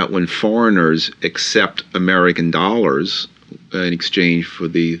 that when foreigners accept American dollars in exchange for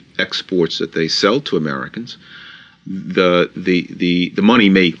the exports that they sell to Americans, the money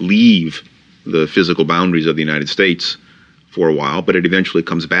may leave the physical boundaries of the United States for a while, but it eventually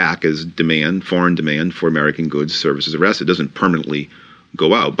comes back as foreign demand for American goods, services, or assets. It doesn't permanently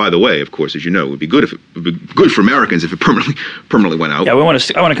go out. By the way, of course, as you know, it would be good for Americans if it permanently went out. Yeah, I want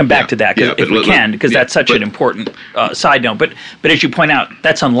to come back to that if we can, because that's such an important side note. But as you point out,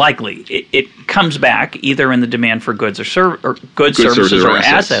 that's unlikely. It comes back either in the demand for goods or goods, services, or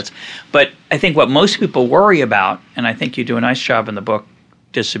assets. But I think what most people worry about, and I think you do a nice job in the book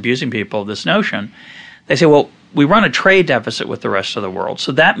disabusing people of this notion, they say, well, we run a trade deficit with the rest of the world.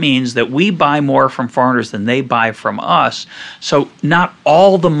 So that means that we buy more from foreigners than they buy from us. So not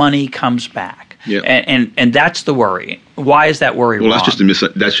all the money comes back. Yeah. And that's the worry. Why is that worry wrong? Well, that's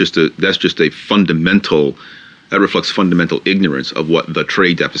just a fundamental, that reflects fundamental ignorance of what the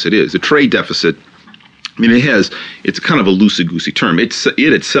trade deficit is. The trade deficit, I mean, it's kind of a loosey-goosey term. It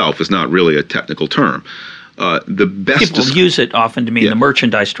itself is not really a technical term. The best people use it often to mean the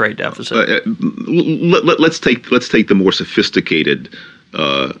merchandise trade deficit. Let's take the more sophisticated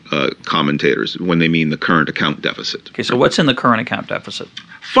commentators when they mean the current account deficit. Okay, so what's in the current account deficit?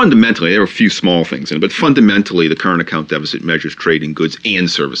 Fundamentally, there are a few small things in it, but fundamentally, the current account deficit measures trade in goods and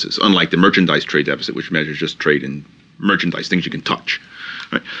services, unlike the merchandise trade deficit, which measures just trade in merchandise, things you can touch.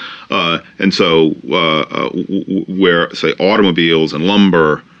 Right? And so, where say automobiles and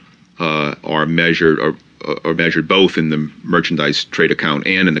lumber are measured both in the merchandise trade account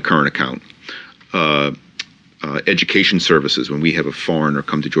and in the current account. Education services, when we have a foreigner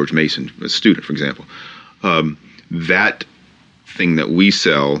come to George Mason, a student, for example, that thing that we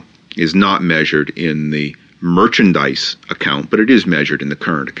sell is not measured in the merchandise account, but it is measured in the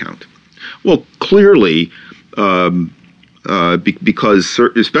current account. Well, clearly, especially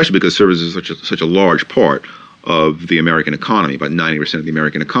because services is such a large part of the American economy, about 90% of the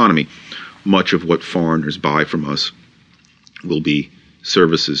American economy, much of what foreigners buy from us will be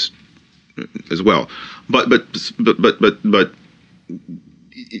services as well. But the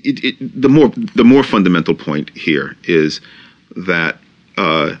more fundamental point here is that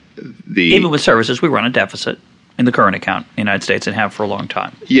even with services, we run a deficit in the current account in the United States and have for a long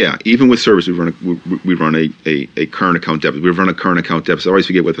time. Yeah, even with services, we run a current account deficit. We've run a current account deficit. I always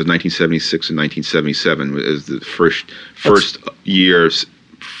forget what it was, 1976 and 1977 as the first years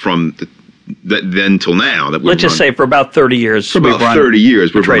from then till now that we've let's just say for about 30 years. For about 30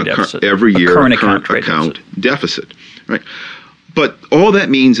 years, we've run every year current account deficit. Right. But all that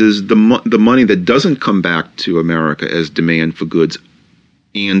means is the money that doesn't come back to America as demand for goods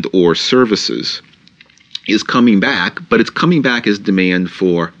and or services is coming back, but it's coming back as demand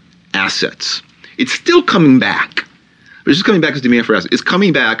for assets. It's still coming back. But it's just coming back as demand for assets. It's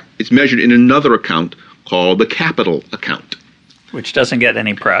coming back, it's measured in another account called the capital account. Which doesn't get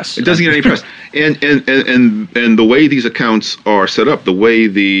any press. It doesn't get any press. And the way these accounts are set up, the way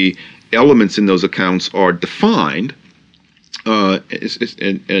the elements in those accounts are defined,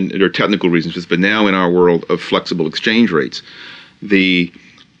 and there are technical reasons for this, but now in our world of flexible exchange rates, the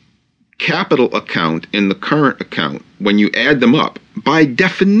capital account and the current account, when you add them up, by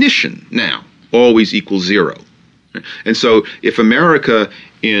definition now, always equals zero. And so if America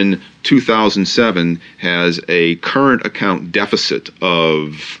in 2007 has a current account deficit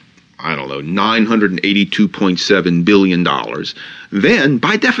of, I don't know, $982.7 billion, then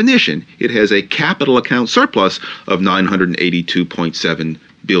by definition it has a capital account surplus of $982.7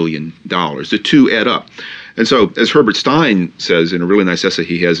 billion. The two add up. And so, as Herbert Stein says in a really nice essay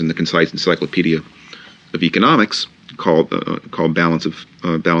he has in the Concise Encyclopedia of Economics called Balance of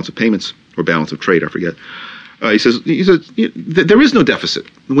Payments or Balance of Trade, I forget. He says there is no deficit.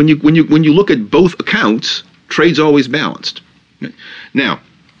 When you look at both accounts, trade's always balanced. Now,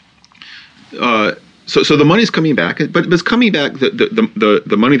 so the money's coming back, but it's coming back.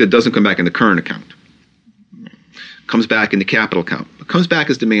 The money that doesn't come back in the current account comes back in the capital account. It comes back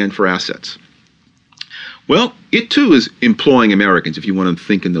as demand for assets. Well, it too is employing Americans, if you want to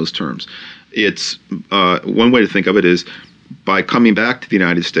think in those terms. It's one way to think of it is by coming back to the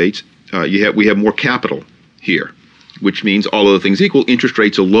United States, we have more capital here, which means all other things equal, interest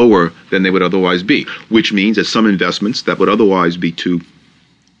rates are lower than they would otherwise be, which means that some investments that would otherwise be too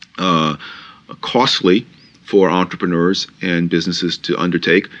costly for entrepreneurs and businesses to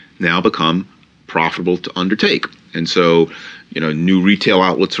undertake now become profitable to undertake. And so, new retail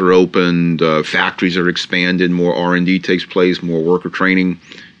outlets are opened, factories are expanded, more R&D takes place, more worker training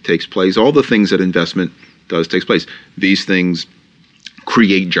takes place. All the things that investment does takes place. These things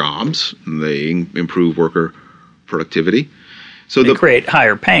create jobs. They improve worker productivity. So they create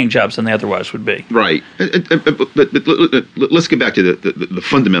higher paying jobs than they otherwise would be. Right. But let's get back to the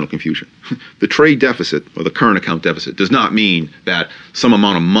fundamental confusion. The trade deficit or the current account deficit does not mean that some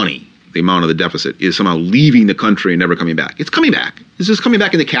amount of money, the amount of the deficit, is somehow leaving the country and never coming back. It's coming back. It's just coming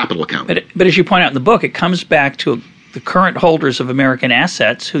back in the capital account. But as you point out in the book, it comes back to the current holders of American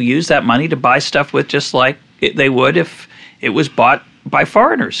assets who use that money to buy stuff with, just like they would if it was bought by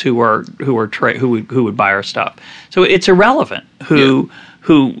foreigners who would buy our stuff. So it's irrelevant who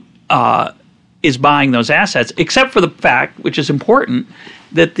is buying those assets, except for the fact, which is important,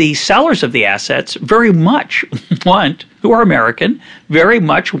 that the sellers of the assets very much who are American, very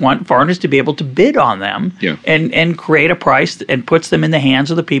much want foreigners to be able to bid on them and create a price and puts them in the hands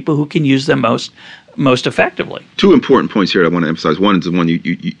of the people who can use them most effectively. Two important points here I want to emphasize. One is the one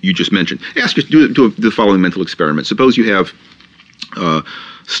you just mentioned. Do the following mental experiment. Suppose you have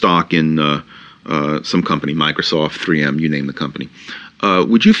stock in some company, Microsoft, 3M, you name the company.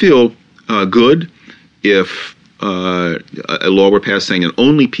 Would you feel good if a law were passed saying that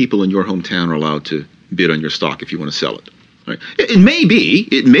only people in your hometown are allowed to bid on your stock if you want to sell it? Right? It may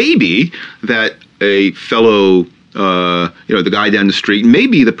be that a fellow, the guy down the street may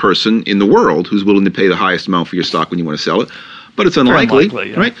be the person in the world who's willing to pay the highest amount for your stock when you want to sell it. But it's unlikely,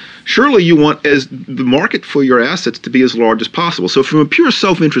 right? Surely you want as the market for your assets to be as large as possible. So from a pure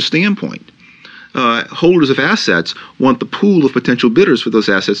self-interest standpoint, holders of assets want the pool of potential bidders for those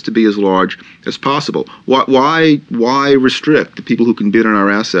assets to be as large as possible. Why restrict the people who can bid on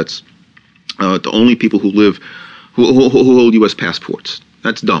our assets to only people who who hold U.S. passports?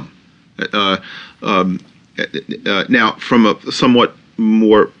 That's dumb. Now, from a somewhat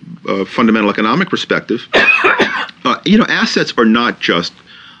more fundamental economic perspective, assets are not just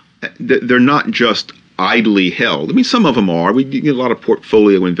idly held. I mean, some of them are. We get a lot of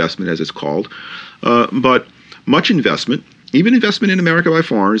portfolio investment, as it's called, but much investment, even investment in America by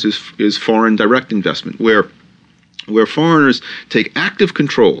foreigners, is foreign direct investment, where foreigners take active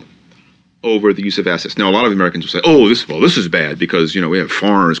control over the use of assets. Now, a lot of Americans will say, this is bad because we have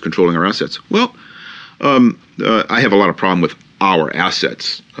foreigners controlling our assets. Well, I have a lot of problem with our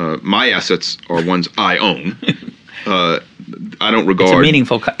assets. My assets are ones I own. I don't regard.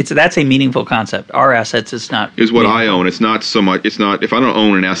 That's a meaningful concept. Our assets is what I own. It's not so much. It's not. If I don't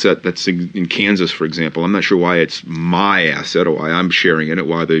own an asset that's in Kansas, for example, I'm not sure why it's my asset or why I'm sharing in it.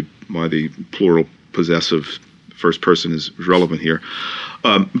 Why the plural possessive first person is relevant here.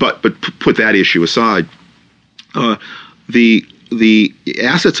 But put that issue aside. The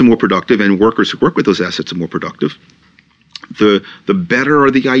assets are more productive, and workers who work with those assets are more productive. The better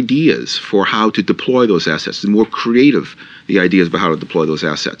are the ideas for how to deploy those assets, the more creative the ideas about how to deploy those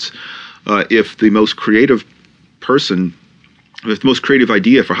assets. If the most creative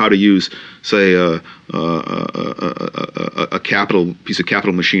idea for how to use, say, a piece of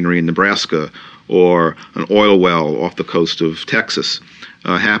capital machinery in Nebraska or an oil well off the coast of Texas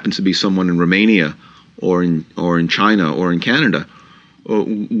happens to be someone in Romania or in China or in Canada,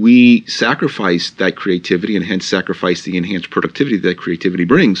 we sacrifice that creativity and hence sacrifice the enhanced productivity that creativity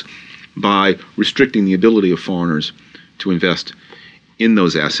brings by restricting the ability of foreigners to invest in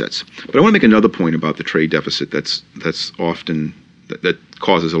those assets. But I want to make another point about the trade deficit that's often that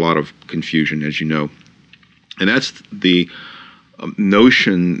causes a lot of confusion, as you know, and that's the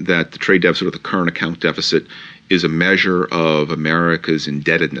notion that the trade deficit or the current account deficit is a measure of America's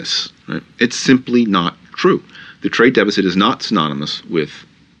indebtedness. Right? It's simply not true. The trade deficit is not synonymous with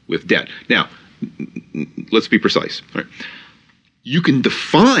debt. Now, let's be precise. Right? You can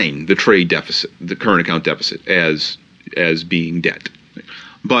define the trade deficit, the current account deficit, as being debt. Right?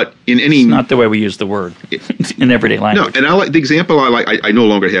 But it's not the way we use the word in everyday language. No, and the example I like. I no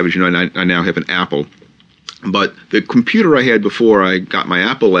longer have, as you know, and I now have an Apple. But the computer I had before I got my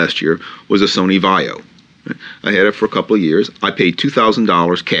Apple last year was a Sony Vaio. Right? I had it for a couple of years. I paid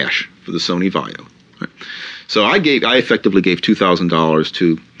 $2,000 cash for the Sony Vaio. Right? So I effectively gave $2,000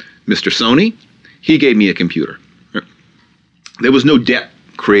 to Mr. Sony. He gave me a computer. Right? There was no debt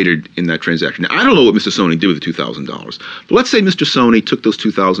created in that transaction. Now, I don't know what Mr. Sony did with the $2,000, but let's say Mr. Sony took those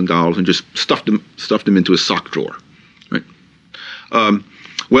 $2,000 and just stuffed them into his sock drawer. Right?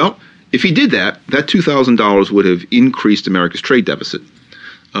 Well, if he did that $2,000 would have increased America's trade deficit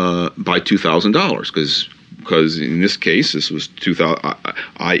by $2,000 because because in this case, this was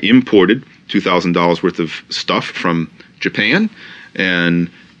I imported $2,000 worth of stuff from Japan, and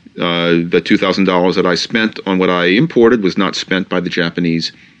the $2,000 that I spent on what I imported was not spent by the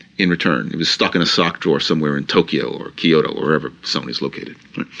Japanese in return. It was stuck in a sock drawer somewhere in Tokyo or Kyoto or wherever Sony's located.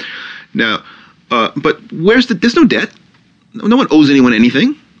 Right? Now, but there's no debt. No one owes anyone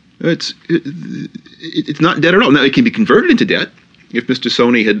anything. It's not debt at all. Now, it can be converted into debt if Mr.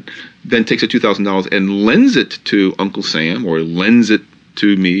 Sony then takes the $2,000 and lends it to Uncle Sam, or lends it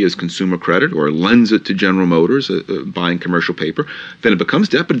to me as consumer credit, or lends it to General Motors buying commercial paper, then it becomes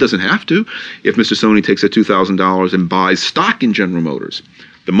debt, but it doesn't have to. If Mr. Sony takes that $2,000 and buys stock in General Motors,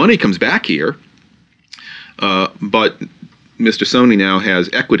 the money comes back here, but Mr. Sony now has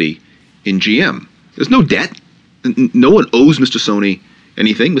equity in GM. There's no debt. No one owes Mr. Sony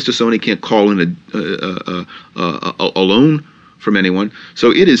anything. Mr. Sony can't call in a loan from anyone.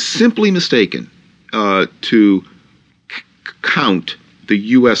 So it is simply mistaken to count the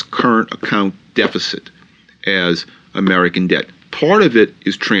U.S. current account deficit as American debt. Part of it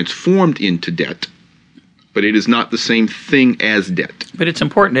is transformed into debt, but it is not the same thing as debt. But it's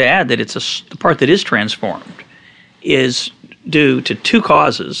important to add that the part that is transformed is due to two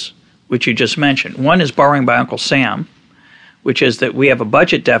causes, which you just mentioned. One is borrowing by Uncle Sam, which is that we have a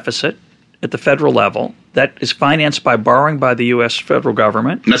budget deficit at the federal level that is financed by borrowing by the U.S. federal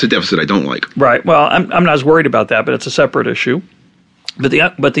government. And that's a deficit I don't like. Right. Well, I'm not as worried about that, but it's a separate issue. But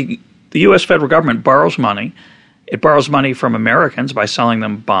the U.S. federal government borrows money. It borrows money from Americans by selling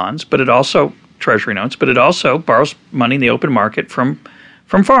them bonds, but it also Treasury notes, but it also borrows money in the open market from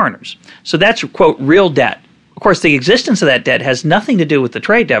foreigners. So that's, quote, real debt. Of course, the existence of that debt has nothing to do with the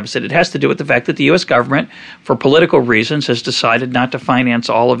trade deficit. It has to do with the fact that the U.S. government, for political reasons, has decided not to finance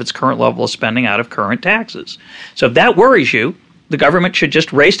all of its current level of spending out of current taxes. So if that worries you, the government should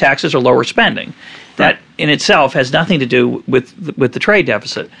just raise taxes or lower spending. That in itself has nothing to do with the trade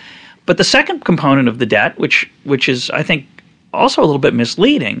deficit. But the second component of the debt, which is, I think, also a little bit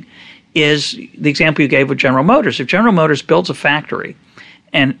misleading, is the example you gave with General Motors. If General Motors builds a factory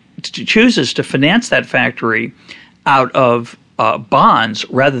and chooses to finance that factory out of bonds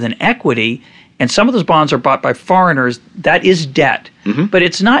rather than equity, and some of those bonds are bought by foreigners, that is debt. Mm-hmm. But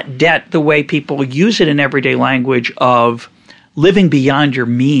it's not debt the way people use it in everyday language of living beyond your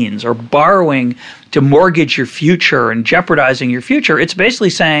means or borrowing to mortgage your future and jeopardizing your future. It's basically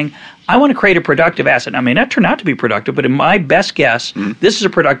saying, I want to create a productive asset. I may not turn out to be productive, but in my best guess, this is a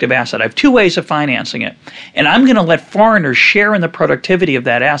productive asset. I have two ways of financing it. And I'm going to let foreigners share in the productivity of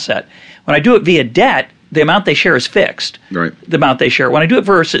that asset. When I do it via debt, the amount they share is fixed. Right. The amount they share. When I do it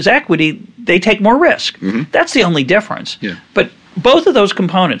versus equity, they take more risk. Mm-hmm. That's the only difference. Yeah. But both of those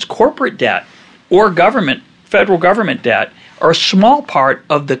components, corporate debt or federal government debt, are a small part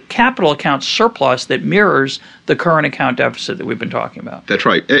of the capital account surplus that mirrors the current account deficit that we've been talking about. That's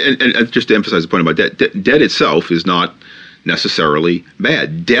right. And just to emphasize the point about debt itself is not necessarily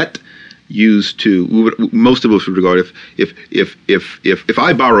bad. Debt used to, most of us would regard if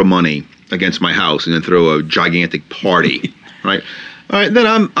I borrow money against my house and then throw a gigantic party, right? All right,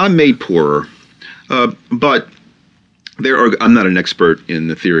 then I'm made poorer. But I'm not an expert in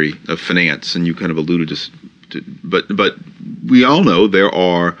the theory of finance, and you kind of alluded to. But we all know there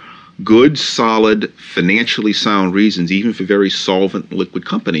are good, solid, financially sound reasons, even for very solvent, liquid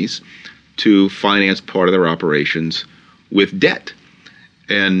companies, to finance part of their operations with debt,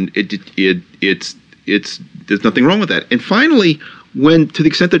 and it's there's nothing wrong with that. And finally, to the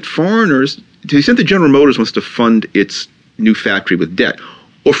extent that General Motors wants to fund its new factory with debt,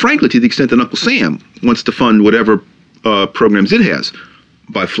 or frankly, to the extent that Uncle Sam wants to fund whatever programs it has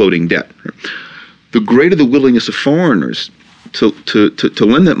by floating debt, the greater the willingness of foreigners to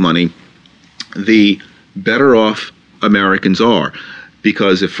lend that money, the better off Americans are.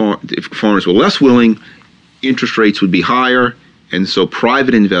 Because if foreigners were less willing, interest rates would be higher, and so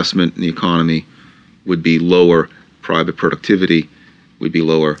private investment in the economy would be lower, private productivity would be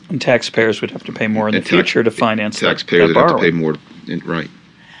lower. And taxpayers would have to pay more in the future to finance that borrowing. Taxpayers would have to pay more, right.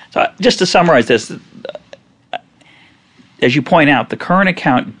 So just to summarize this, as you point out, the current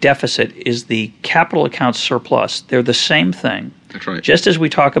account deficit is the capital account surplus. They're the same thing. That's right. Just as we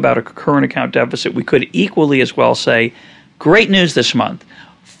talk about a current account deficit, we could equally as well say, great news this month.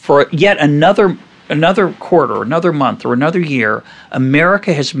 For yet another quarter, another month, or another year,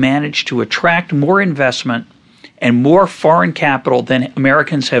 America has managed to attract more investment and more foreign capital than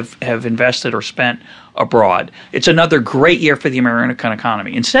Americans have invested or spent abroad. It's another great year for the American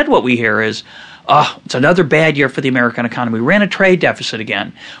economy. Instead, what we hear is, it's another bad year for the American economy. We ran a trade deficit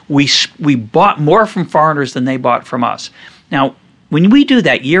again. We bought more from foreigners than they bought from us. Now, when we do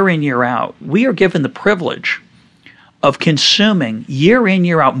that year in, year out, we are given the privilege of consuming year in,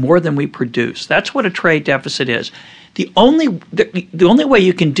 year out more than we produce. That's what a trade deficit is. The only way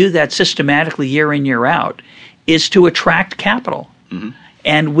you can do that systematically year in, year out is to attract capital. Mm-hmm.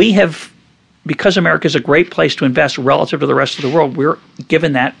 And we have, because America is a great place to invest relative to the rest of the world, we're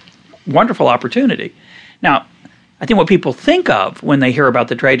given that wonderful opportunity. Now, I think what people think of when they hear about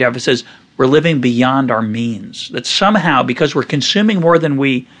the trade deficit is we're living beyond our means. That somehow, because we're consuming more than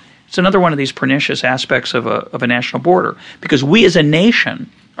it's another one of these pernicious aspects of a national border. Because we as a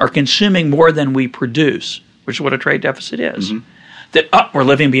nation are consuming more than we produce, which is what a trade deficit is. Mm-hmm. That we're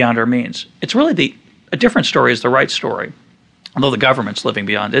living beyond our means. It's really a different story is the right story. Although the government's living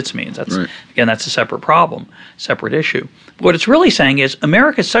beyond its means. That's right. Again, that's a separate problem, separate issue. But what it's really saying is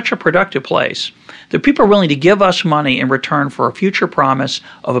America is such a productive place that people are willing to give us money in return for a future promise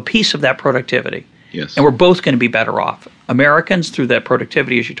of a piece of that productivity. Yes. And we're both going to be better off. Americans through that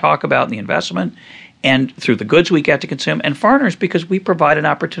productivity, as you talk about, and the investment, and through the goods we get to consume, and foreigners because we provide an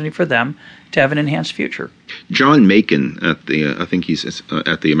opportunity for them to have an enhanced future. John Macon at I think he's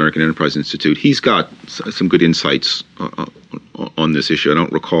at the American Enterprise Institute. He's got some good insights on this issue. I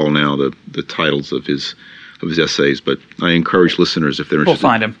don't recall now the titles of his essays, but I encourage listeners if they're interested.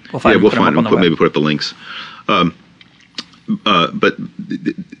 We'll find him. We'll find him. Maybe put up the links. But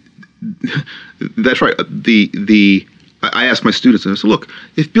that's right. I asked my students, and I said, look,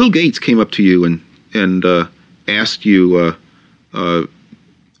 if Bill Gates came up to you and asked you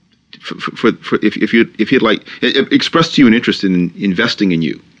if you'd like expressed to you an interest in investing in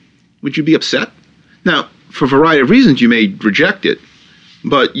you, would you be upset? Now, for a variety of reasons, you may reject it,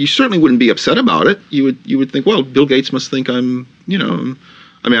 but you certainly wouldn't be upset about it. You would think, well, Bill Gates must think I'm, I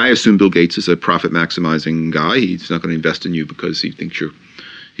mean, I assume Bill Gates is a profit maximizing guy. He's not going to invest in you because he thinks you're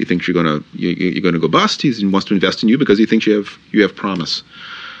going to go bust. He wants to invest in you because he thinks you have promise.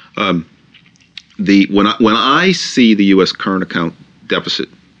 When I see the U.S. current account deficit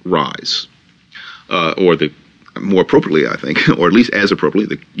rise, or more appropriately, I think, or at least as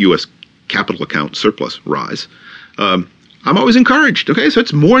appropriately, the U.S. capital account surplus rise, I'm always encouraged. Okay, so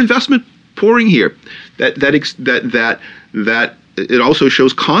it's more investment pouring here. That it also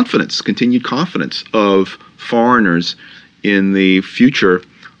shows confidence, continued confidence of foreigners in the future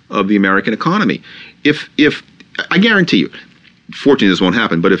of the American economy. If I guarantee you, fortunately this won't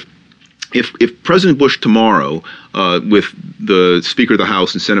happen, but if President Bush tomorrow, with the Speaker of the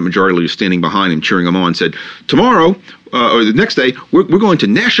House and Senate Majority Leader standing behind him, cheering him on, said, tomorrow or the next day, we're going to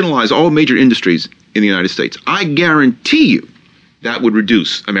nationalize all major industries in the United States, I guarantee you that would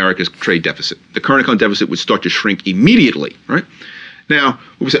reduce America's trade deficit. The current account deficit would start to shrink immediately, right? Now,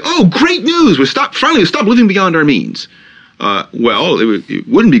 we say, oh, great news, we'll stop living beyond our means. Well, it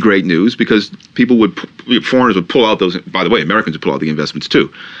wouldn't be great news because foreigners would pull out those. By the way, Americans would pull out the investments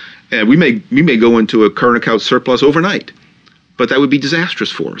too, and we may go into a current account surplus overnight. But that would be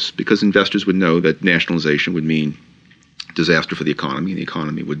disastrous for us because investors would know that nationalization would mean disaster for the economy, and the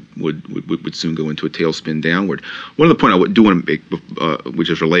economy would soon go into a tailspin downward. One other point I do want to make, which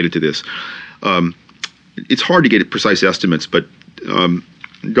is related to this, it's hard to get precise estimates, but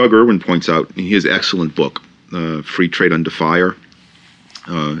Doug Irwin points out in his excellent book, Free Trade Under Fire,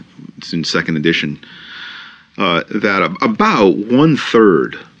 it's in second edition, that about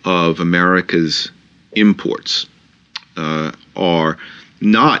 1/3 of America's imports are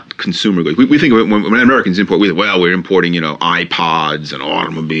not consumer goods. We think of it when Americans import, we think, well, we're importing, iPods and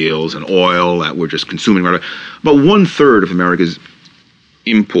automobiles and oil that we're just consuming. About 1/3 of America's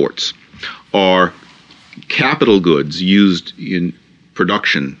imports are capital goods used in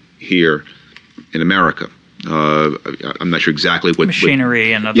production here in America. I'm not sure exactly what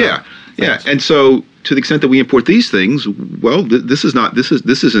machinery and other things. And so to the extent that we import these things, well, this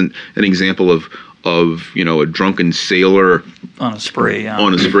isn't an example of a drunken sailor on a spree.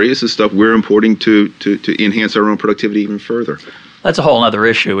 This is stuff we're importing to enhance our own productivity even further. That's a whole other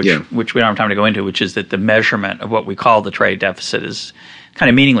issue, which we don't have time to go into, which is that the measurement of what we call the trade deficit is kind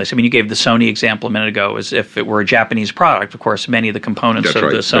of meaningless. I mean, you gave the Sony example a minute ago as if it were a Japanese product. Of course, many of the components the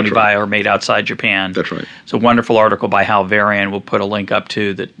Sony Vaio are made outside Japan. That's right. It's a wonderful article by Hal Varian. We'll put a link up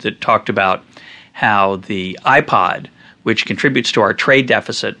to that talked about how the iPod, which contributes to our trade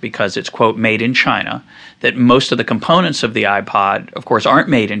deficit because it's, quote, made in China, that most of the components of the iPod, of course, aren't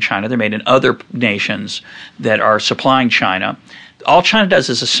made in China. They're made in other nations that are supplying China. All China does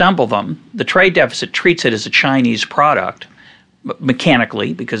is assemble them. The trade deficit treats it as a Chinese product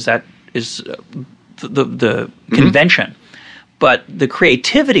mechanically because that is the convention. But the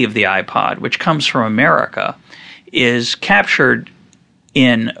creativity of the iPod, which comes from America, is captured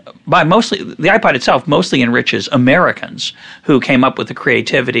mostly the iPod itself mostly enriches Americans who came up with the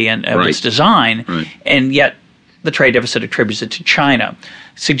creativity and of its design, and yet the trade deficit attributes it to China,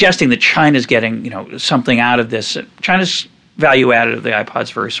 suggesting that China's getting something out of this. China's value added of the iPod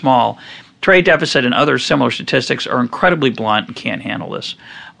is very small. Trade deficit and other similar statistics are incredibly blunt and can't handle this.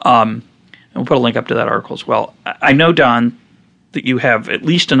 And we'll put a link up to that article as well. I know, Don, that you have at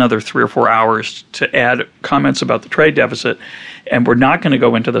least another 3 or 4 hours to add comments about the trade deficit, and we're not going to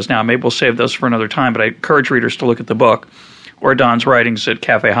go into those now. Maybe we'll save those for another time, but I encourage readers to look at the book or Don's writings at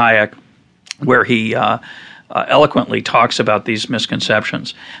Cafe Hayek, where he eloquently talks about these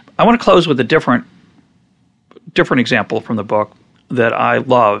misconceptions. I want to close with a different example from the book that I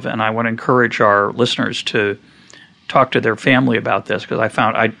love, and I want to encourage our listeners to talk to their family about this, because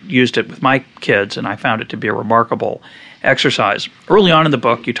I used it with my kids, and I found it to be a remarkable exercise. Early on in the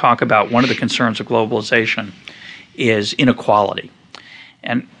book, you talk about one of the concerns of globalization is inequality.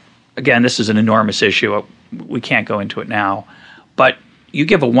 And again, this is an enormous issue. We can't go into it now. But you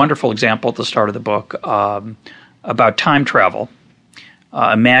give a wonderful example at the start of the book about time travel,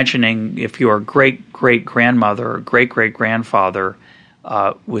 imagining if your great-great-grandmother or great-great-grandfather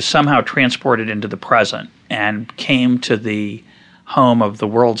was somehow transported into the present and came to the home of the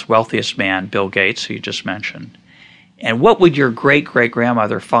world's wealthiest man, Bill Gates, who you just mentioned. And what would your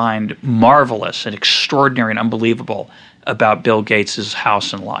great-great-grandmother find marvelous and extraordinary and unbelievable about Bill Gates'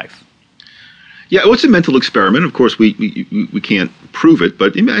 house and life? Yeah, well, it's a mental experiment. Of course, we can't prove it,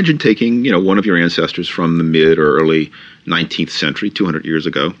 but imagine taking one of your ancestors from the mid or early 19th century, 200 years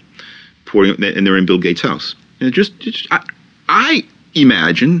ago, and they're in Bill Gates' house. And I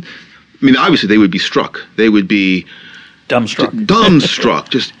imagine, obviously they would be struck. They would be dumbstruck,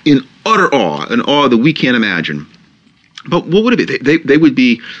 just in utter awe, an awe that we can't imagine. But what would it be? They would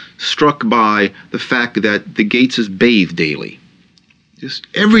be struck by the fact that the Gateses bathe daily. Just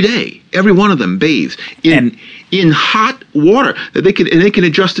every day, every one of them bathes in hot water. They can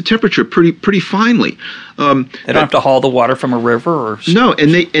adjust the temperature pretty finely. They don't have to haul the water from a river or no,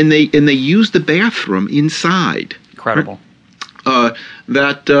 and they use the bathroom inside. Incredible.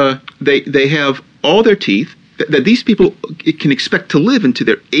 They have all their teeth. That these people can expect to live into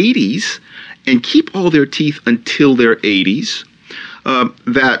their 80s and keep all their teeth until their 80s.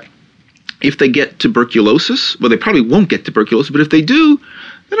 That if they get tuberculosis, well, they probably won't get tuberculosis, but if they do,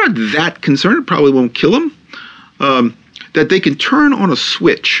 they're not that concerned. It probably won't kill them. That they can turn on a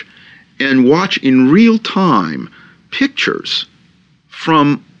switch and watch in real time pictures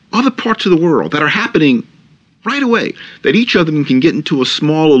from other parts of the world that are happening right away. That each of them can get into a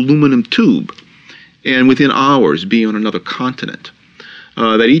small aluminum tube and within hours be on another continent.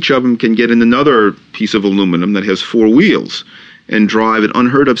 That each of them can get in another piece of aluminum that has 4 wheels and drive at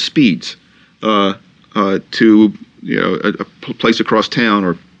unheard of speeds to a place across town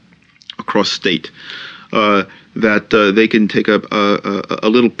or across state. That they can take a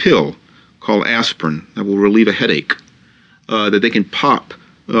little pill called aspirin that will relieve a headache. That they can pop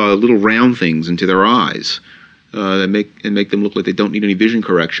little round things into their eyes that make them look like they don't need any vision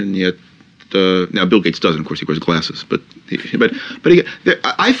correction. Yet now Bill Gates doesn't, of course, he wears glasses. But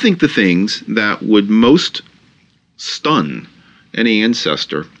I think the things that would most stun any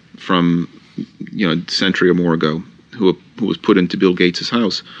ancestor from a century or more ago who was put into Bill Gates'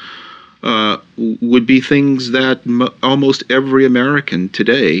 house would be things that almost every American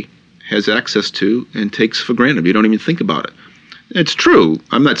today has access to and takes for granted. You don't even think about it. It's true.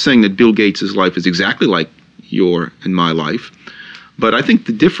 I'm not saying that Bill Gates' life is exactly like your and my life, but I think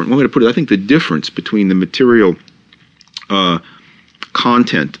one way to put it, I think the difference between the material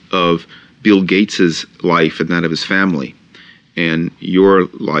content of Bill Gates' life and that of his family and your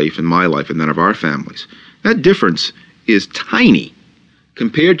life and my life and that of our families, that difference is tiny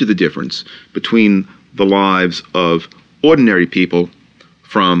compared to the difference between the lives of ordinary people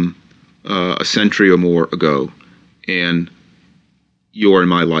from a century or more ago and your and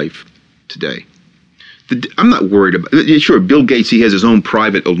my life today. I'm not worried about. Sure, Bill Gates, he has his own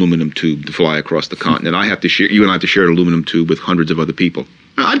private aluminum tube to fly across the continent. You and I have to share an aluminum tube with hundreds of other people.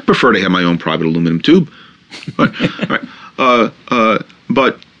 I'd prefer to have my own private aluminum tube. But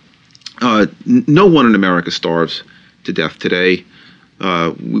no one in America starves to death today.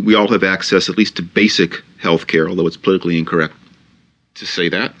 We all have access, at least to basic health care, although it's politically incorrect to say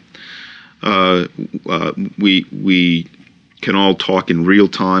that. We can all talk in real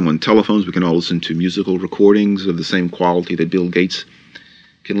time on telephones. We can all listen to musical recordings of the same quality that Bill Gates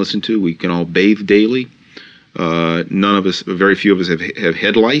can listen to. We can all bathe daily. None of us, very few of us, have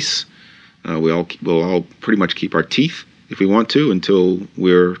head lice. We'll all pretty much keep our teeth if we want to until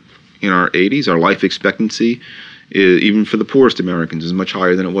we're in our 80s. Our life expectancy even for the poorest Americans, is much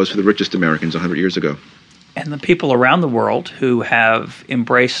higher than it was for the richest Americans 100 years ago. And the people around the world who have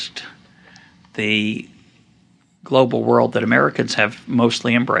embraced the global world that Americans have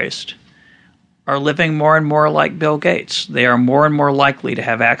mostly embraced are living more and more like Bill Gates. They are more and more likely to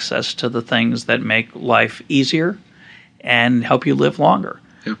have access to the things that make life easier and help you live longer.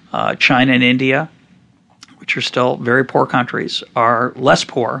 Yeah. China and India, which are still very poor countries, are less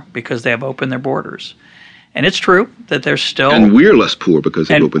poor because they have opened their borders. And it's true that there's still... And we're less poor because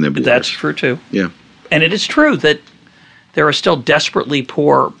they've opened their borders. That's true, too. Yeah. And it is true that there are still desperately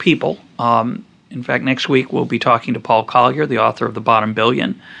poor people. In fact, next week we'll be talking to Paul Collier, the author of The Bottom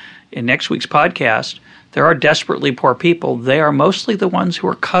Billion. In next week's podcast, there are desperately poor people. They are mostly the ones who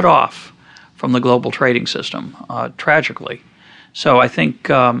are cut off from the global trading system, tragically. So I think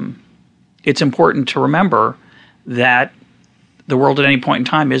it's important to remember that the world at any point in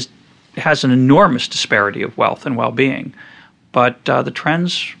time has an enormous disparity of wealth and well-being, but the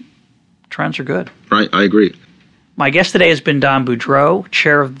trends are good. Right, I agree. My guest today has been Don Boudreaux,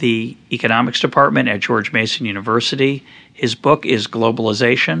 chair of the economics department at George Mason University. His book is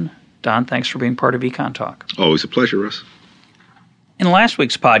Globalization. Don, thanks for being part of Econ Talk. Always a pleasure, Russ. In last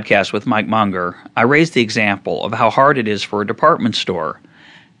week's podcast with Mike Munger, I raised the example of how hard it is for a department store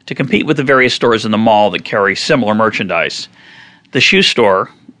to compete with the various stores in the mall that carry similar merchandise. The shoe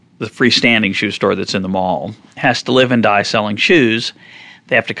store, the freestanding shoe store that's in the mall, has to live and die selling shoes.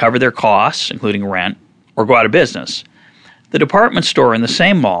 They have to cover their costs, including rent, or go out of business. The department store in the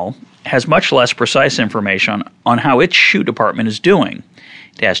same mall has much less precise information on how its shoe department is doing.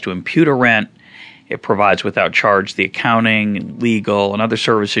 It has to impute a rent. It provides without charge the accounting, legal, and other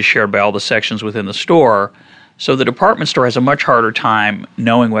services shared by all the sections within the store. So the department store has a much harder time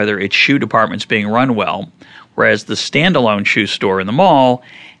knowing whether its shoe department is being run well, whereas the standalone shoe store in the mall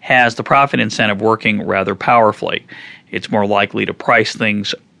has the profit incentive working rather powerfully. It's more likely to price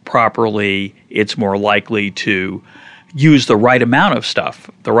things properly. It's more likely to use the right amount of stuff,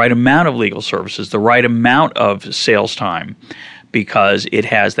 the right amount of legal services, the right amount of sales time, because it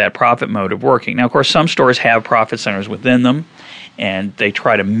has that profit motive working. Now, of course, some stores have profit centers within them, and they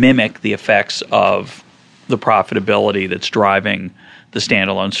try to mimic the effects of the profitability that's driving the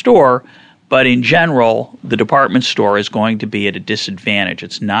standalone store. But in general, the department store is going to be at a disadvantage.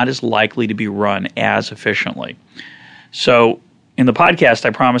 It's not as likely to be run as efficiently. So in the podcast, I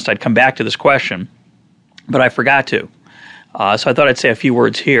promised I'd come back to this question, but I forgot to. So I thought I'd say a few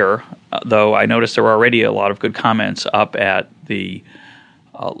words here, though I noticed there were already a lot of good comments up at the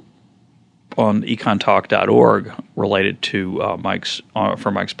on econtalk.org related to for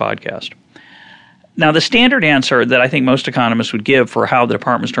Mike's podcast. Now, the standard answer that I think most economists would give for how the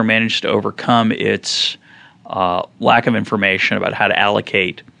department store managed to overcome its lack of information about how to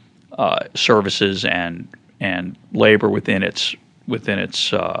allocate services and labor within its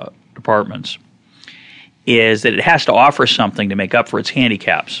departments is that it has to offer something to make up for its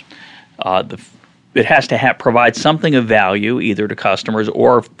handicaps. It has to provide something of value either to customers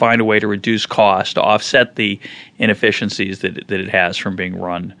or find a way to reduce cost to offset the inefficiencies that it has from being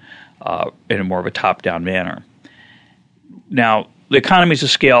run in a more of a top-down manner. Now, the economies of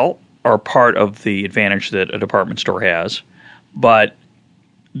scale are part of the advantage that a department store has, but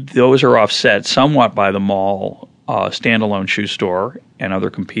those are offset somewhat by the mall standalone shoe store and other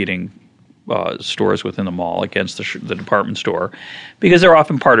competing stores within the mall against the department store, because they're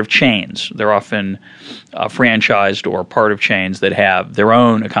often part of chains. They're often franchised or part of chains that have their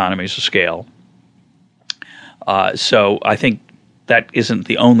own economies of scale. So I think that isn't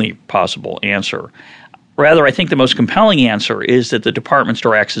the only possible answer. Rather, I think the most compelling answer is that the department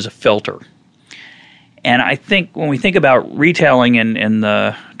store acts as a filter. And I think when we think about retailing in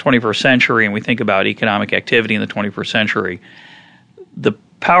the 21st century and we think about economic activity in the 21st century, the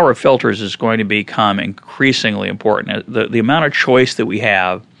power of filters is going to become increasingly important. The amount of choice that we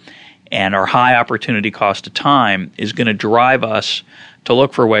have and our high opportunity cost of time is going to drive us to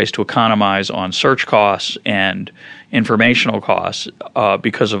look for ways to economize on search costs and informational costs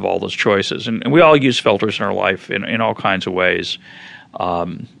because of all those choices. And we all use filters in our life in all kinds of ways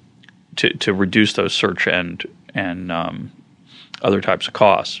to reduce those search and other types of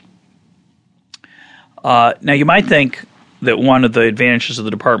costs. Now, you might think that one of the advantages of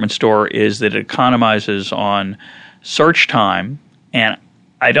the department store is that it economizes on search time, and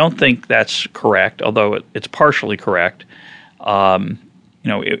I don't think that's correct, although it's partially correct.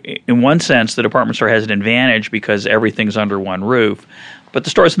 In one sense, the department store has an advantage because everything's under one roof, but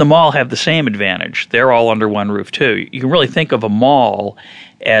the stores in the mall have the same advantage. They're all under one roof, too. You can really think of a mall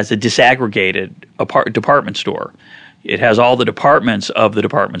as a disaggregated department store. It has all the departments of the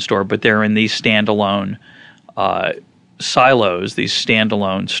department store, but they're in these standalone silos, these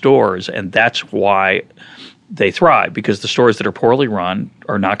standalone stores, and that's why they thrive, because the stores that are poorly run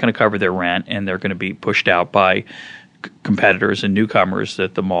are not going to cover their rent, and they're going to be pushed out by competitors and newcomers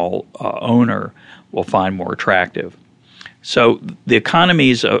that the mall owner will find more attractive. So the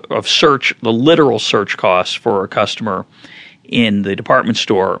economies of search, the literal search costs for a customer in the department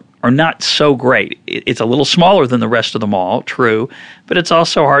store are not so great. It's a little smaller than the rest of the mall, true, but it's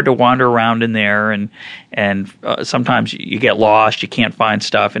also hard to wander around in there, and sometimes you get lost, you can't find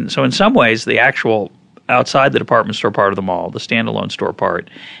stuff. And so in some ways, the actual outside the department store part of the mall, the standalone store part,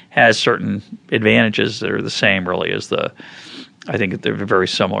 has certain advantages that are the same really as I think they're very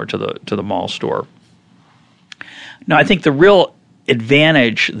similar to the mall store. Now, I think the real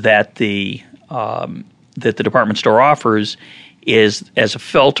advantage that the department store offers is as a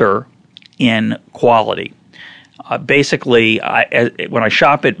filter in quality. Basically, when I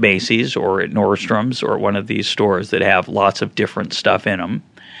shop at Macy's or at Nordstrom's or one of these stores that have lots of different stuff in them,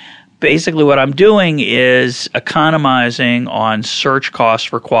 basically what I'm doing is economizing on search costs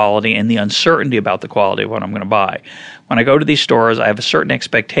for quality and the uncertainty about the quality of what I'm going to buy. When I go to these stores, I have a certain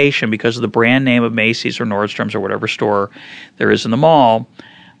expectation because of the brand name of Macy's or Nordstrom's or whatever store there is in the mall.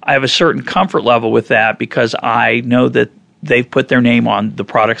 I have a certain comfort level with that because I know that they've put their name on the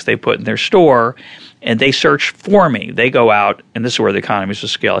products they put in their store, and they search for me. They go out, and this is where the economies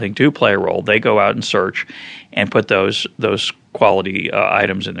of scale, I think, do play a role. They go out and search and put those quality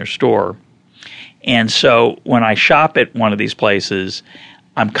items in their store. And so when I shop at one of these places,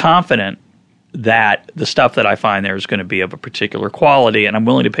 I'm confident that the stuff that I find there is going to be of a particular quality, and I'm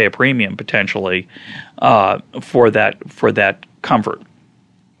willing to pay a premium potentially for that comfort.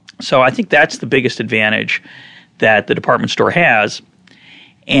 So I think that's the biggest advantage that the department store has.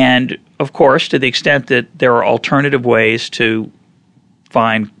 And, of course, to the extent that there are alternative ways to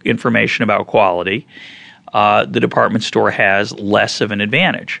find information about quality, the department store has less of an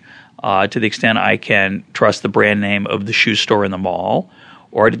advantage. To the extent I can trust the brand name of the shoe store in the mall,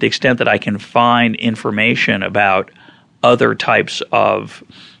 or to the extent that I can find information about other types of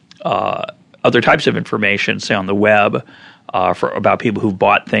information, say on the web, about people who've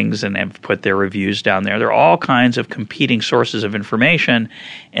bought things and have put their reviews down there. There are all kinds of competing sources of information,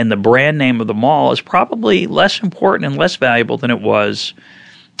 and the brand name of the mall is probably less important and less valuable than it was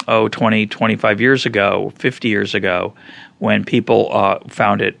 20, 25 years ago, 50 years ago, when people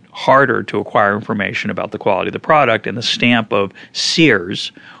found it harder to acquire information about the quality of the product, and the stamp of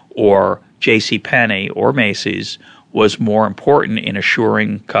Sears or JCPenney or Macy's was more important in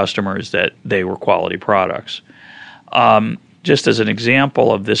assuring customers that they were quality products. Just as an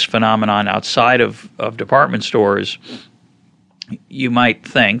example of this phenomenon outside of department stores, you might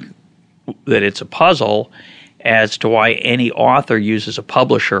think that it's a puzzle as to why any author uses a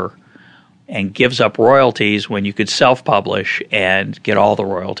publisher and gives up royalties when you could self-publish and get all the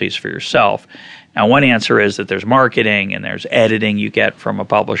royalties for yourself. Now, one answer is that there's marketing and there's editing you get from a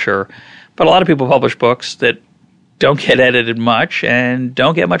publisher, but a lot of people publish books that don't get edited much and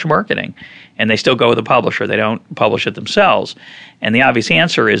don't get much marketing, and they still go with the publisher. They don't publish it themselves. And the obvious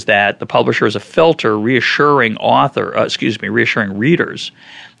answer is that the publisher is a filter reassuring readers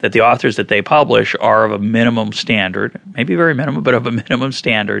that the authors that they publish are of a minimum standard, maybe very minimum, but of a minimum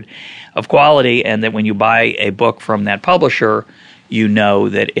standard of quality, and that when you buy a book from that publisher, you know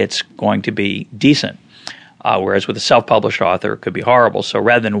that it's going to be decent. Whereas with a self-published author, it could be horrible. So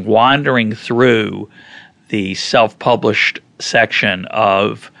rather than wandering through the self-published section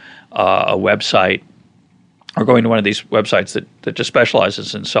of a website, or going to one of these websites that just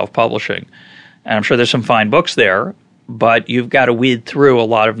specializes in self-publishing, and I'm sure there's some fine books there, but you've got to weed through a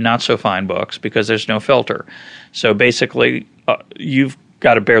lot of not-so-fine books because there's no filter. So basically, you've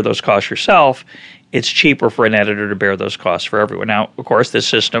got to bear those costs yourself. It's cheaper for an editor to bear those costs for everyone. Now, of course, this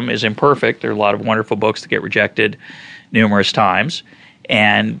system is imperfect. There are a lot of wonderful books that get rejected numerous times,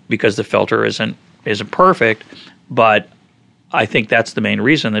 and because the filter isn't perfect, but I think that's the main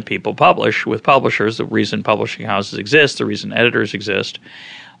reason that people publish with publishers, the reason publishing houses exist, the reason editors exist,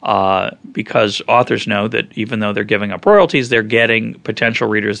 because authors know that even though they're giving up royalties, they're getting potential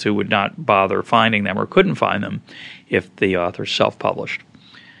readers who would not bother finding them or couldn't find them if the author's self-published.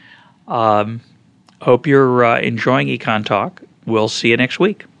 Hope you're enjoying Econ Talk. We'll see you next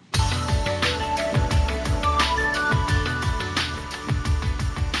week.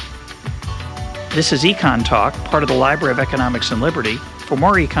 This is Econ Talk, part of the Library of Economics and Liberty. For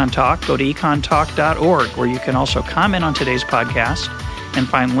more Econ Talk, go to econtalk.org, where you can also comment on today's podcast and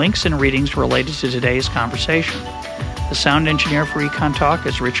find links and readings related to today's conversation. The sound engineer for Econ Talk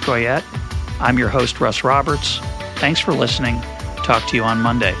is Rich Goyette. I'm your host, Russ Roberts. Thanks for listening. Talk to you on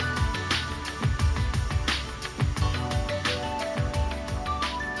Monday.